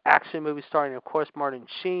drama action movie starring, of course, Martin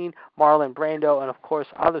Sheen, Marlon Brando, and, of course,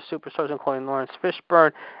 other superstars, including Lawrence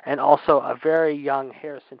Fishburne, and also a very young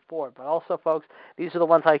Harrison Ford. But also, folks, these are the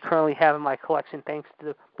ones I currently have in my collection, thanks to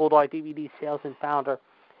the Bulldog DVD sales and founder,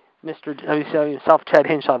 Mr. WCW himself, Chad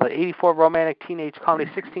Hinshaw, the 84 romantic teenage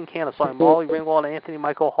comedy 16 Candles, starring Molly Ringwald and Anthony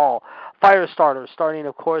Michael Hall. Firestarter, starring,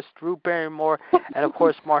 of course, Drew Barrymore and, of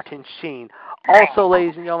course, Martin Sheen. Also,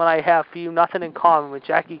 ladies and gentlemen, I have for you Nothing in Common with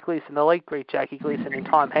Jackie Gleason, the late, great Jackie Gleason, and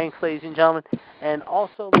Tom Hanks, ladies and gentlemen. And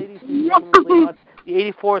also, ladies and gentlemen, the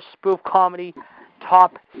 84 spoof comedy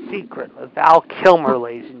Top Secret with Val Kilmer,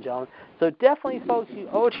 ladies and gentlemen. So definitely, folks, you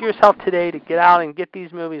owe it to yourself today to get out and get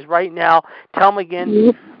these movies right now. Tell them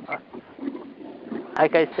again.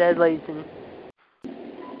 Like I said, ladies and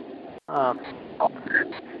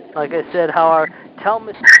like I said, tell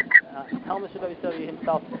Mr. WCW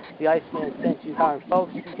himself, the Iceman sent you, Howard.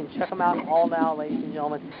 Folks, you can check them out all now, ladies and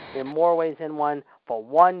gentlemen, in more ways than one, for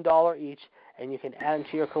 $1 each, and you can add them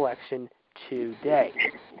to your collection today.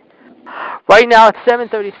 Right now, it's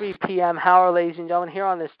 7:33 p.m., Howard, ladies and gentlemen, here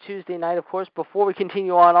on this Tuesday night, of course. Before we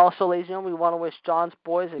continue on, also, ladies and gentlemen, we want to wish John's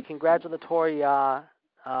boys a congratulatory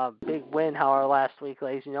big win, however, last week,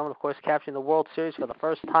 ladies and gentlemen. Of course, capturing the World Series for the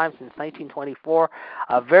first time since 1924.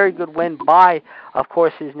 A very good win by, of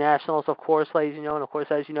course, his Nationals, of course, ladies and gentlemen. Of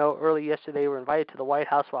course, as you know, early yesterday they were invited to the White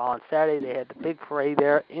House, while on Saturday they had the big parade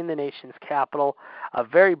there in the nation's capital. A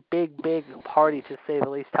very big party, to say the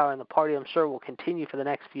least, however, and the party, I'm sure, will continue for the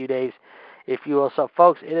next few days, if you will. So,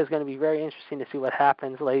 folks, it is going to be very interesting to see what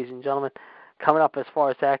happens, ladies and gentlemen, coming up as far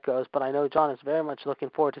as that goes. But I know John is very much looking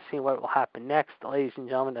forward to seeing what will happen next, ladies and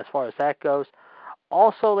gentlemen, as far as that goes.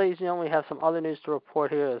 Also, ladies and gentlemen, we have some other news to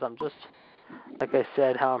report here, as I'm just, like I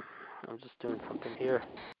said, I'm just doing something here.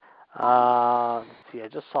 Let's see, I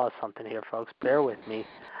just saw something here, folks. Bear with me.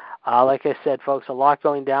 Like I said, folks, a lot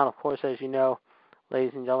going down, of course, as you know,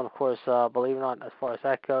 ladies and gentlemen, of course, believe it or not, as far as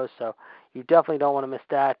that goes. So you definitely don't want to miss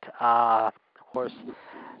that. Of course,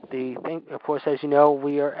 as you know,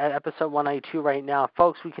 we are at episode 192 right now.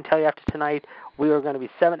 Folks, we can tell you after tonight, we are going to be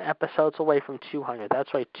 7 episodes away from 200.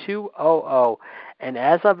 That's right, 200. And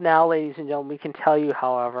as of now, ladies and gentlemen, we can tell you,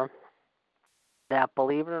 however, that,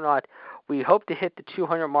 believe it or not, we hope to hit the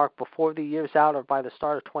 200 mark before the year's out or by the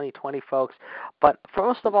start of 2020, folks. But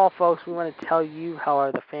first of all, folks, we want to tell you,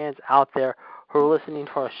 however, the fans out there who are listening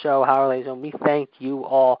to our show, however, ladies and gentlemen, we thank you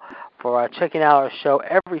all for checking out our show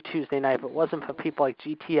every Tuesday night. If it wasn't for people like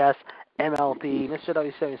GTS, MLB, Mr.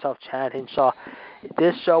 WCW himself, Chad Hinshaw,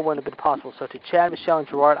 this show wouldn't have been possible. So to Chad, Michelle, and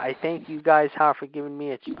Gerard, I thank you guys, however, for giving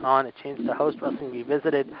me a chance to host Wrestling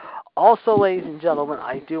Revisited. Also, ladies and gentlemen,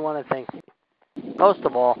 I do want to thank, most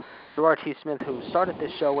of all, Gerard T. Smith, who started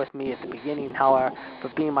this show with me at the beginning, however, for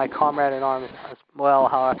being my comrade in arms as well,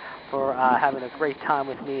 however, for having a great time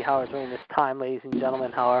with me, however, during this time, ladies and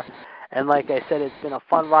gentlemen, however. And like I said, it's been a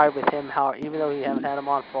fun ride with him, however, even though we haven't had him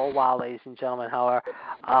on for a while, ladies and gentlemen, however,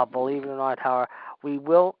 believe it or not, however, we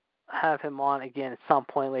will have him on again at some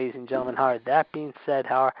point, ladies and gentlemen, however. That being said,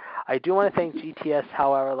 however, I do want to thank GTS,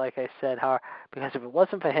 however, like I said, however, because if it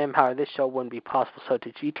wasn't for him, however, this show wouldn't be possible. So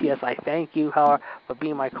to GTS, I thank you, however, for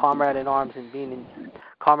being my comrade in arms and being in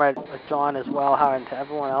comrade with John as well, however, and to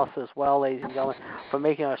everyone else as well, ladies and gentlemen, for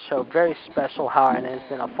making our show very special, however, and it's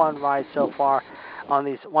been a fun ride so far on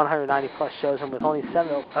these 190-plus shows, and with only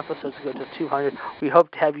 7 episodes to go to 200, we hope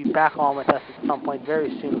to have you back on with us at some point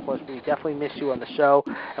very soon. Of course, we definitely miss you on the show,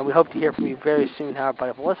 and we hope to hear from you very soon, however. But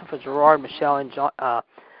if it wasn't for Gerard, Michelle, and John,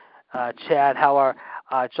 Chad, however,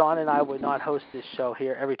 John and I would not host this show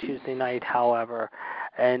here every Tuesday night, however.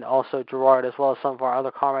 And also Gerard, as well as some of our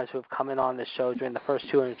other comrades who have come in on this show during the first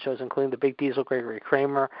 200 shows, including the Big Diesel, Gregory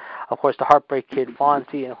Kramer, of course, the Heartbreak Kid,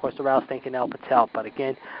 Fonzie, and, of course, the Rattlesnake El Patel. But,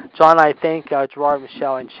 again, John and I thank Gerard,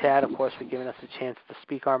 Michelle, and Chad, of course, for giving us a chance to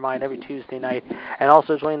speak our mind every Tuesday night, and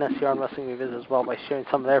also joining us here on Wrestling Revisit as well by sharing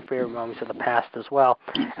some of their favorite moments of the past as well.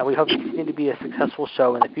 And we hope to continue to be a successful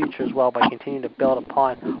show in the future as well by continuing to build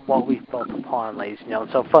upon what we've built upon, ladies and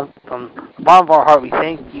gentlemen. So from the bottom of our heart, we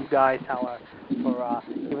thank you guys, however, for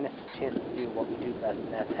giving us a chance to do what we do best,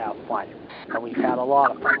 and that's have fun. And we've had a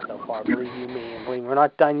lot of fun so far, believe you me, and believe me, we're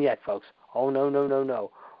not done yet, folks. Oh, no.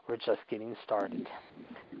 We're just getting started.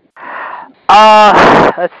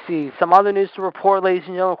 Let's see. Some other news to report, ladies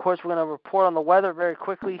and gentlemen. Of course, we're going to report on the weather very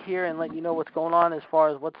quickly here and let you know what's going on as far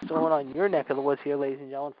as what's going on in your neck of the woods here, ladies and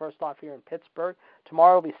gentlemen. First off, here in Pittsburgh,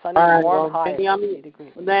 tomorrow will be sunny and warm, high 80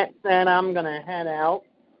 degrees. With that said, I'm going to head out.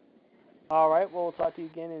 All right. Well, we'll talk to you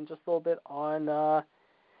again in just a little bit on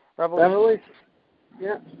Revolution.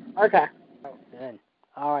 Yeah. Okay.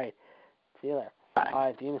 All right. See you there. Bye. All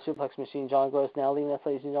right, the Human Suplex Machine, John Gross, now leaving us,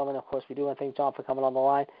 ladies and gentlemen. Of course, we do want to thank John for coming on the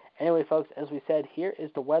line. Anyway, folks, as we said, here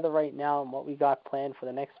is the weather right now and what we got planned for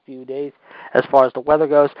the next few days as far as the weather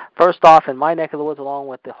goes. First off, in my neck of the woods, along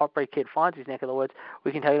with the Heartbreak Kid Fonzie's neck of the woods,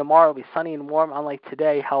 we can tell you tomorrow will be sunny and warm, unlike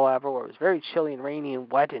today, however, where it was very chilly and rainy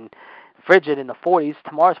and wet and frigid in the 40s.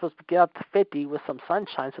 Tomorrow's supposed to get up to 50 with some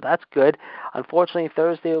sunshine, so that's good. Unfortunately,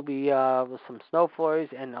 Thursday will be with some snow flurries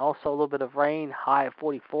and also a little bit of rain, high of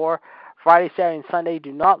 44. Friday, Saturday, and Sunday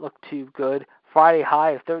do not look too good. Friday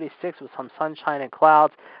high of 36 with some sunshine and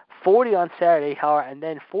clouds. 40 on Saturday, however, and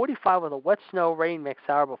then 45 with a wet snow rain mix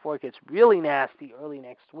hour before it gets really nasty early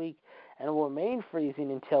next week. And it will remain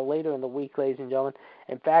freezing until later in the week, ladies and gentlemen.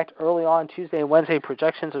 In fact, early on Tuesday and Wednesday,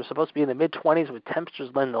 projections are supposed to be in the mid-20s with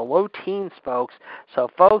temperatures in the low teens, folks.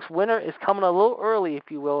 So, folks, winter is coming a little early,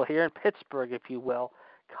 if you will, here in Pittsburgh, if you will,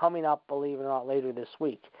 coming up, believe it or not, later this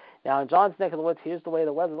week. Now, in John's neck of the woods, here's the way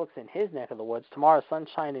the weather looks in his neck of the woods. Tomorrow,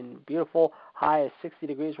 sunshine and beautiful, high of 60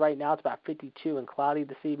 degrees right now. It's about 52 and cloudy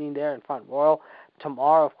this evening there in Front Royal.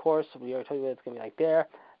 Tomorrow, of course, we already told you what it's going to be like there.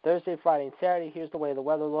 Thursday, Friday, and Saturday, here's the way the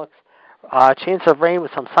weather looks. Chance of rain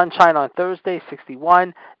with some sunshine on Thursday,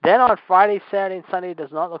 61. Then on Friday, Saturday, and Sunday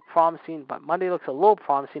does not look promising, but Monday looks a little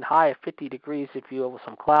promising, high of 50 degrees, if you will, with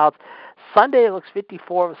some clouds. Sunday it looks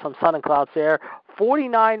 54 with some sun and clouds there.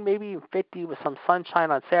 49, maybe even 50 with some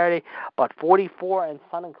sunshine on Saturday, but 44 and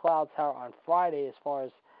sun and clouds on Friday as far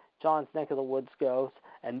as John's neck of the woods goes.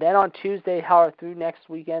 And then on Tuesday, however, through next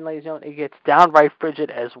weekend, ladies and gentlemen, it gets downright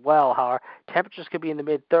frigid as well. However, temperatures could be in the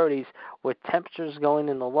mid-30s with temperatures going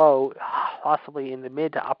in the low, possibly in the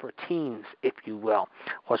mid to upper teens, if you will.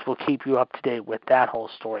 Of course, we'll keep you up to date with that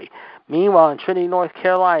whole story. Meanwhile, in Trinity, North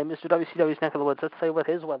Carolina, Mr. WCW's neck of the woods, let's say what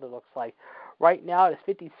his weather looks like. Right now, it is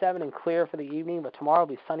 57 and clear for the evening, but tomorrow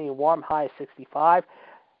will be sunny and warm, high of 65.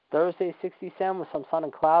 Thursday, 67 with some sun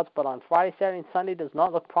and clouds, but on Friday, Saturday, and Sunday does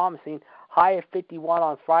not look promising. High of 51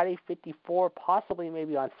 on Friday, 54 possibly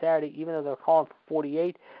maybe on Saturday, even though they're calling for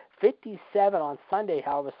 48. 57 on Sunday,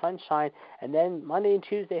 however, sunshine. And then Monday and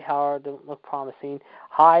Tuesday, however, don't look promising.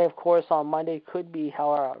 High, of course, on Monday could be,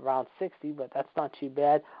 however, around 60, but that's not too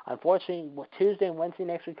bad. Unfortunately, Tuesday and Wednesday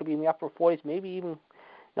next week could be in the upper 40s, maybe even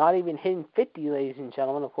not even hitting 50, ladies and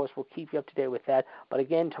gentlemen. Of course, we'll keep you up to date with that. But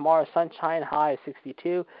again, tomorrow, sunshine, high of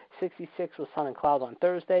 62, 66 with sun and clouds on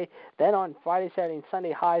Thursday. Then on Friday, Saturday, and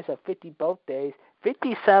Sunday, highs of 50 both days.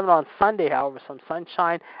 57 on Sunday, however, some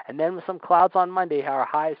sunshine, and then with some clouds on Monday, however,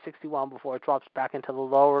 high of 61 before it drops back into the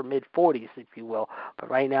lower mid-40s, if you will. But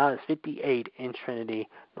right now, it's 58 in Trinity,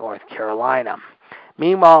 North Carolina.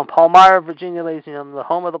 Meanwhile, in Palmyra, Virginia, ladies and gentlemen, the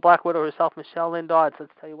home of the Black Widow herself, Michelle Lynn Dodds.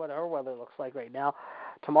 Let's tell you what her weather looks like right now.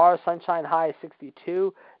 Tomorrow, sunshine, high of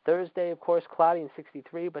 62. Thursday, of course, cloudy and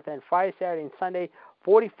 63. But then Friday, Saturday, and Sunday,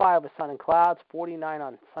 45 with sun and clouds. 49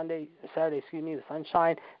 on Saturday, with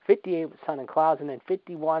sunshine. 58 with sun and clouds. And then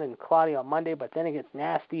 51 and cloudy on Monday. But then it gets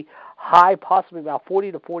nasty. High, possibly about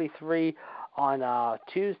 40 to 43 on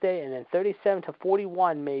Tuesday. And then 37 to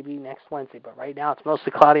 41 maybe next Wednesday. But right now, it's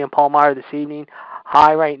mostly cloudy in Palmyra this evening.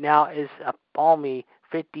 High right now is a balmy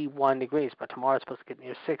 51 degrees, but tomorrow it's supposed to get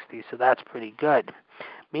near 60, so that's pretty good.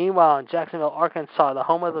 Meanwhile, in Jacksonville, Arkansas, the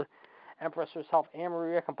home of the Empress herself,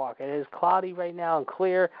 Anne-Marie Rickenbach, it is cloudy right now and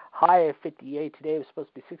clear, high of 58. Today was supposed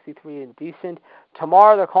to be 63 and decent.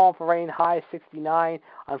 Tomorrow they're calling for rain, high of 69.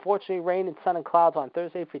 Unfortunately, rain and sun and clouds on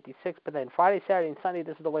Thursday, 56, but then Friday, Saturday, and Sunday,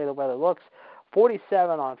 this is the way the weather looks.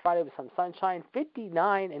 47 on Friday with some sunshine,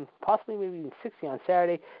 59 and possibly maybe even 60 on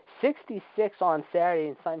Saturday, 66 on Saturday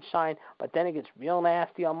and sunshine, but then it gets real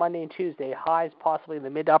nasty on Monday and Tuesday, highs possibly in the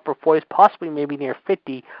mid-upper 40s, possibly maybe near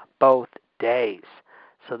 50 both days.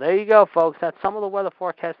 So there you go, folks. That's some of the weather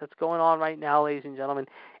forecast that's going on right now, ladies and gentlemen,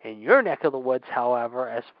 in your neck of the woods, however,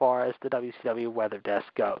 as far as the WCW Weather Desk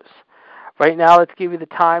goes. Right now, let's give you the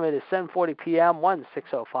time. It is 7:40 p.m.,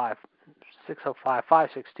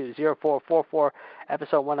 605-562-0444,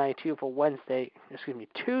 episode 192 for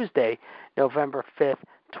Tuesday, November 5th,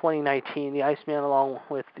 2019. The Iceman, along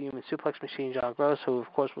with the Human Suplex Machine, John Gross, who,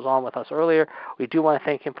 of course, was on with us earlier. We do want to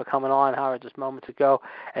thank him for coming on, Howard, just moments ago.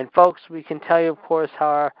 And, folks, we can tell you, of course,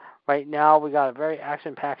 how right now we got a very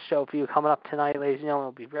action-packed show for you coming up tonight, ladies and gentlemen.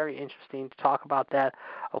 It'll be very interesting to talk about that.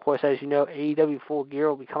 Of course, as you know, AEW Full Gear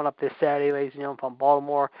will be coming up this Saturday, ladies and gentlemen, from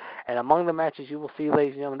Baltimore. And among the matches you will see,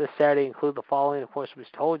 ladies and gentlemen, this Saturday include the following. Of course, we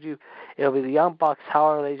told you it'll be the Young Bucks,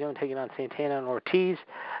 however, ladies and gentlemen, taking on Santana and Ortiz.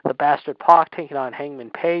 The Bastard Pac taking on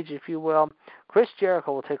Hangman Page, if you will. Chris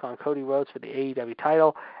Jericho will take on Cody Rhodes for the AEW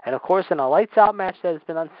title. And, of course, in a lights-out match that has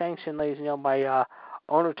been unsanctioned, ladies and gentlemen, by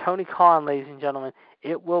owner Tony Khan, ladies and gentlemen,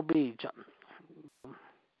 it will be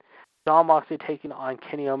John Moxley taking on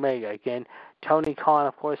Kenny Omega. Again, Tony Khan,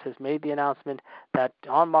 of course, has made the announcement that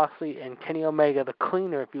Jon Moxley and Kenny Omega, the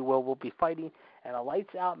Cleaner, if you will be fighting in a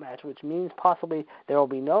lights-out match, which means possibly there will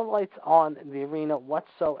be no lights on the arena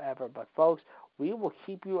whatsoever. But, folks, we will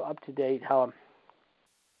keep you up to date.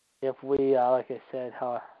 If we, like I said,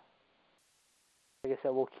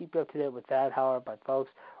 we'll keep you up to date with that, however. But,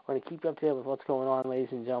 folks, we're going to keep you up to date with what's going on, ladies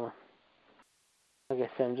and gentlemen. Like I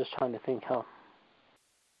said, I'm just trying to think how.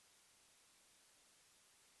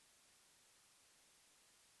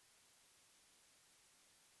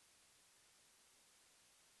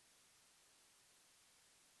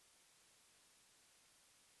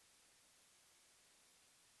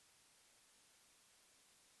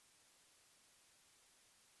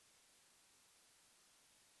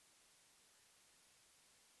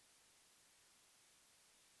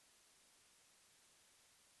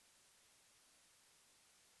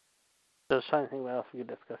 Just trying to think what else we could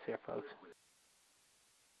discuss here, folks.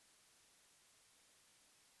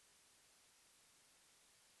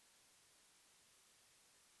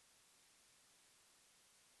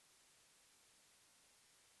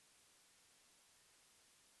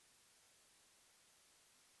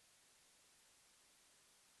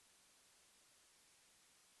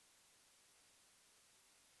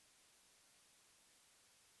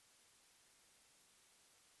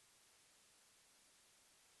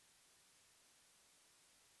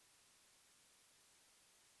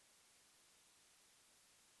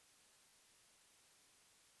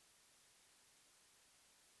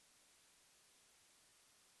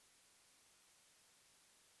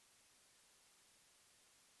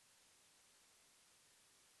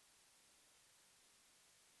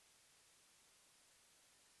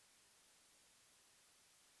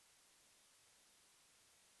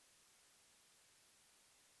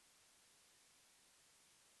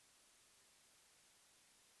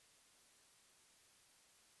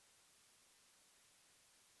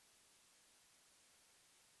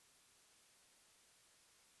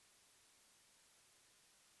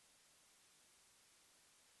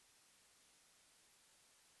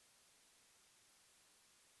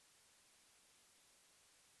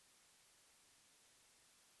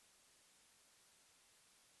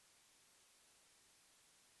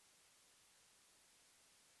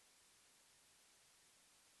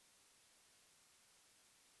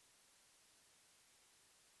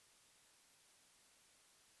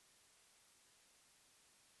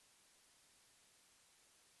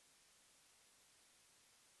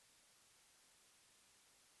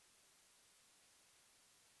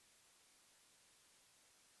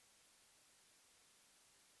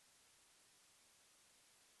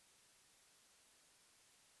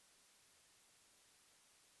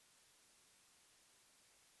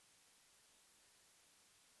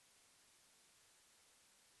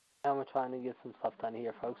 And we're trying to get some stuff done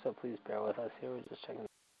here, folks, so please bear with us here. We're just checking this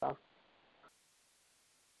out.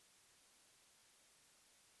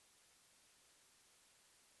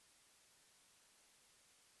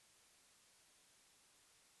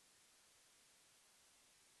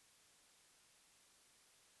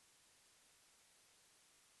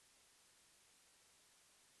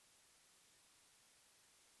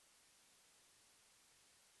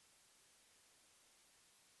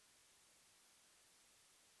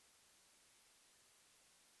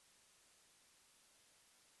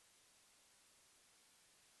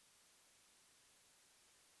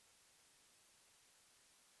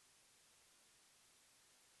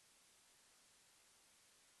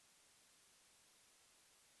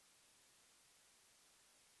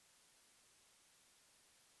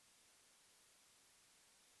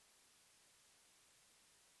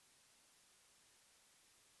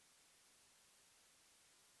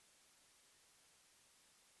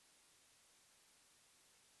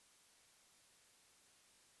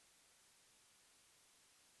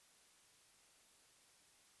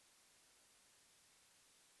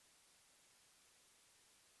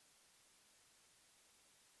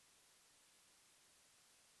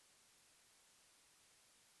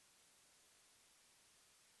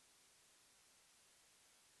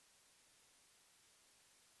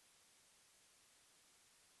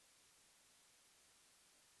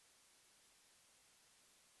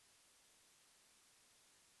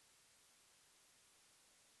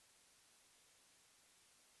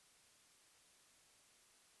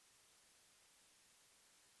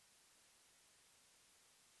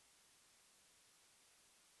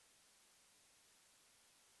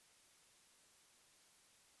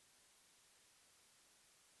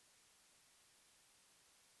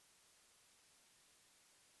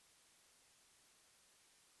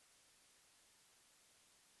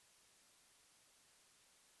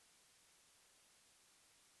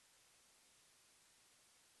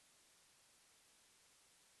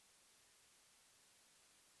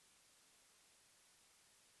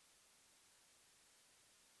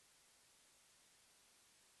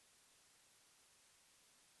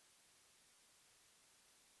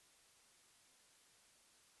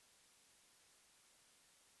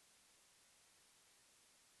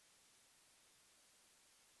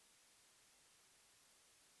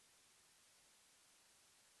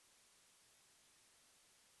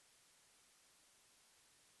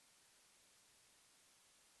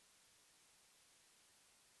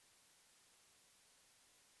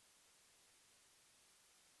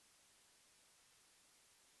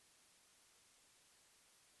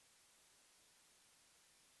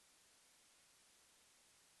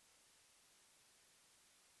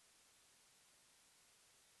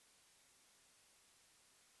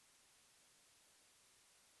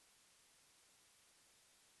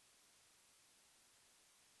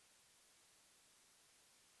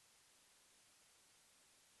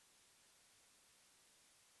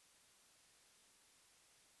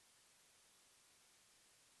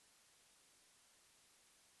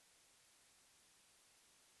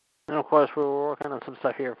 course, we're working on some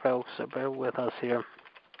stuff here, folks, so bear with us here.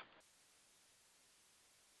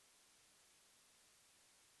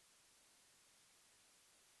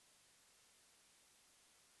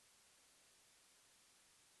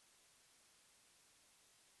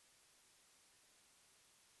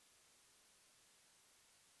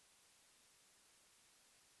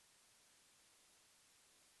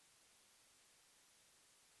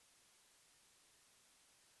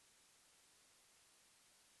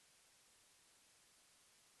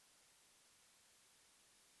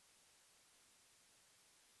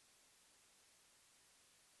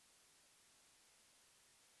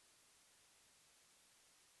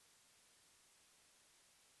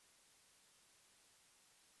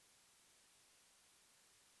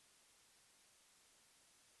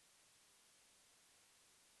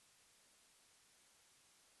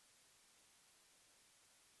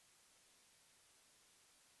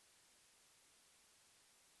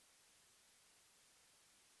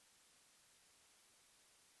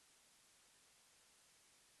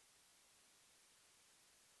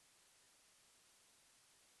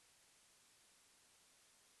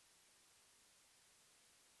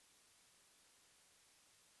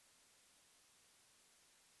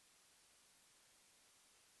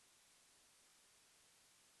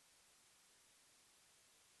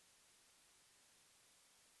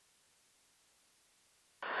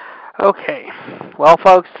 Okay. Well,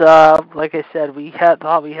 folks, like I said,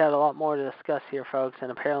 thought we had a lot more to discuss here, folks,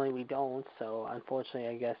 and apparently we don't. So, unfortunately,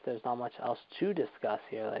 I guess there's not much else to discuss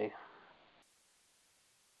here.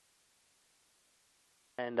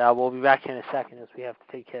 And we'll be back in a second as we have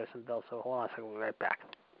to take care of some bills. So, hold on a second. We'll be right back.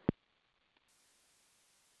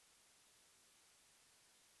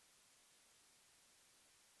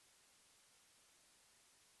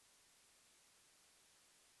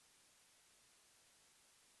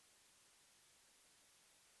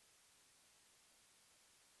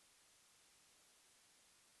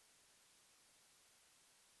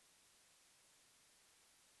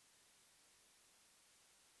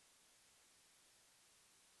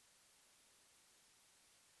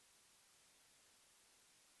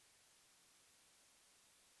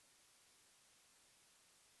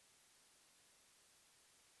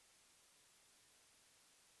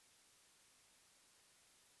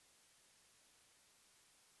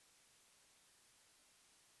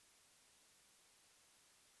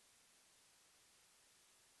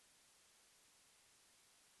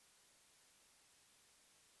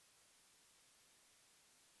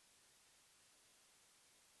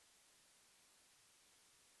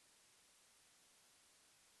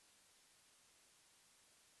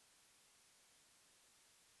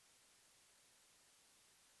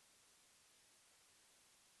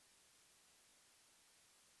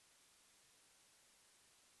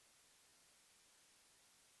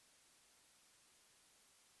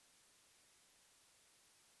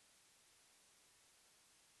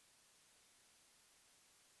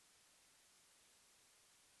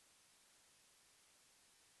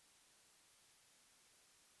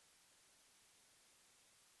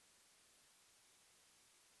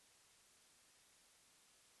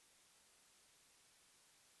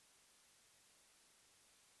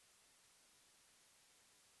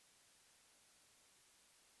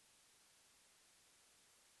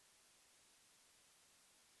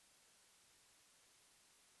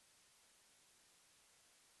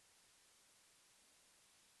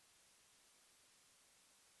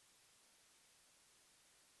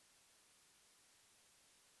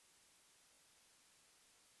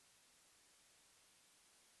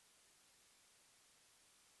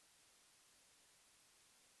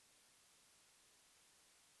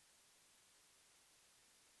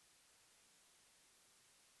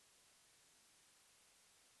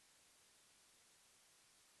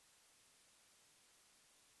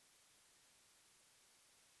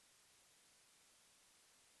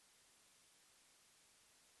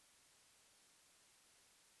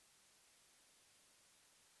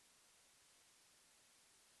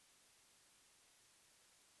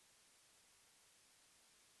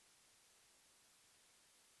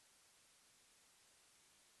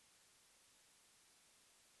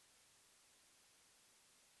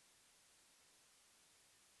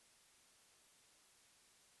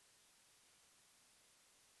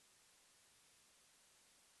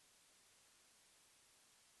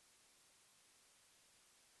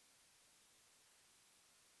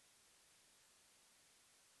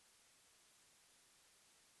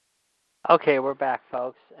 Okay, we're back,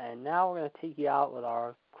 folks, and now we're going to take you out with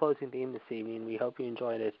our closing theme this evening. We hope you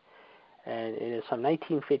enjoyed it, and it is from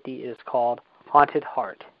 1950. It is called Haunted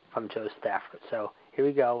Heart from Joe Stafford. So here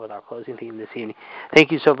we go with our closing theme this evening.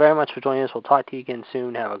 Thank you so very much for joining us. We'll talk to you again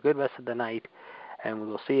soon. Have a good rest of the night, and we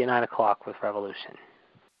will see you at 9 o'clock with Revolution.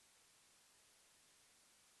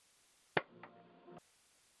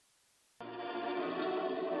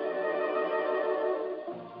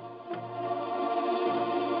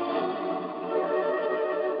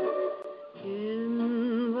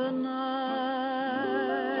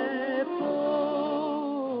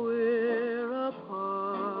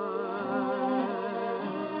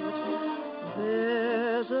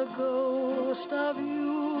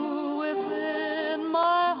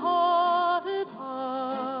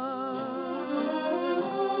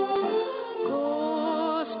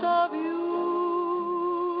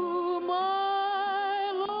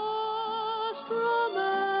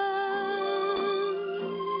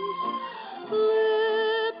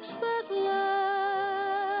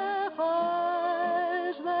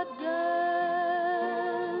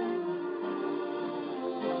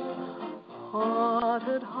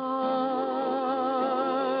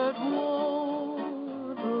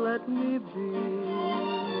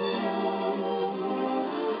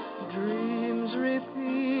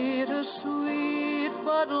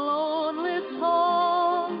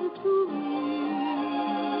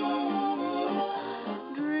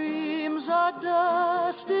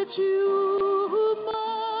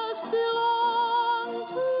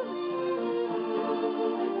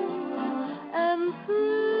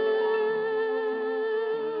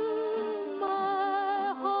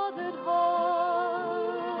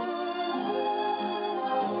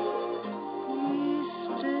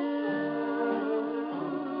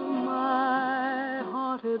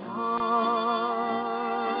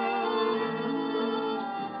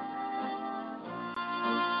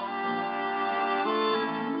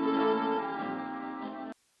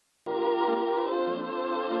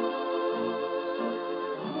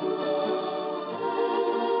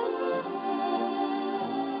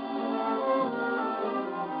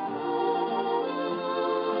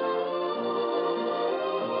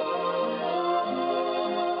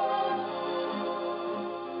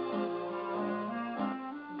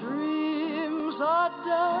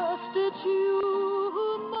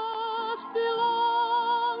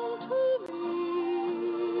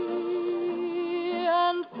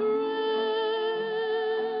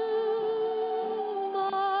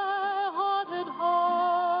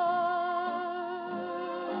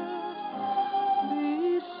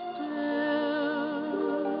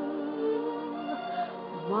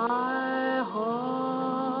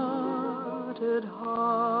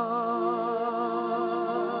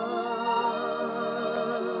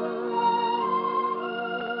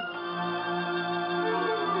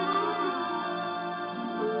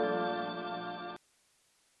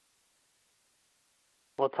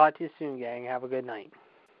 We'll talk to you soon, gang. Have a good night.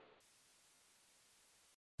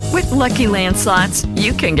 With Lucky Land Slots,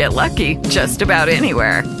 you can get lucky just about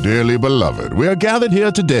anywhere. Dearly beloved, we are gathered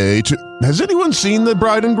here today to... Has anyone seen the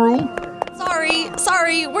bride and groom?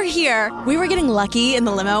 Sorry, we're here. We were getting lucky in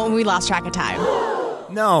the limo and we lost track of time.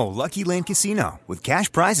 No, Lucky Land Casino, with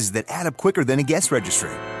cash prizes that add up quicker than a guest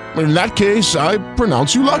registry. In that case, I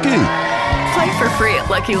pronounce you lucky. Play for free at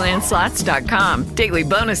LuckyLandSlots.com. Daily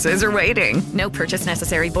bonuses are waiting. No purchase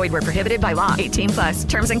necessary. Void where prohibited by law. 18+.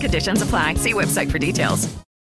 Terms and conditions apply. See website for details.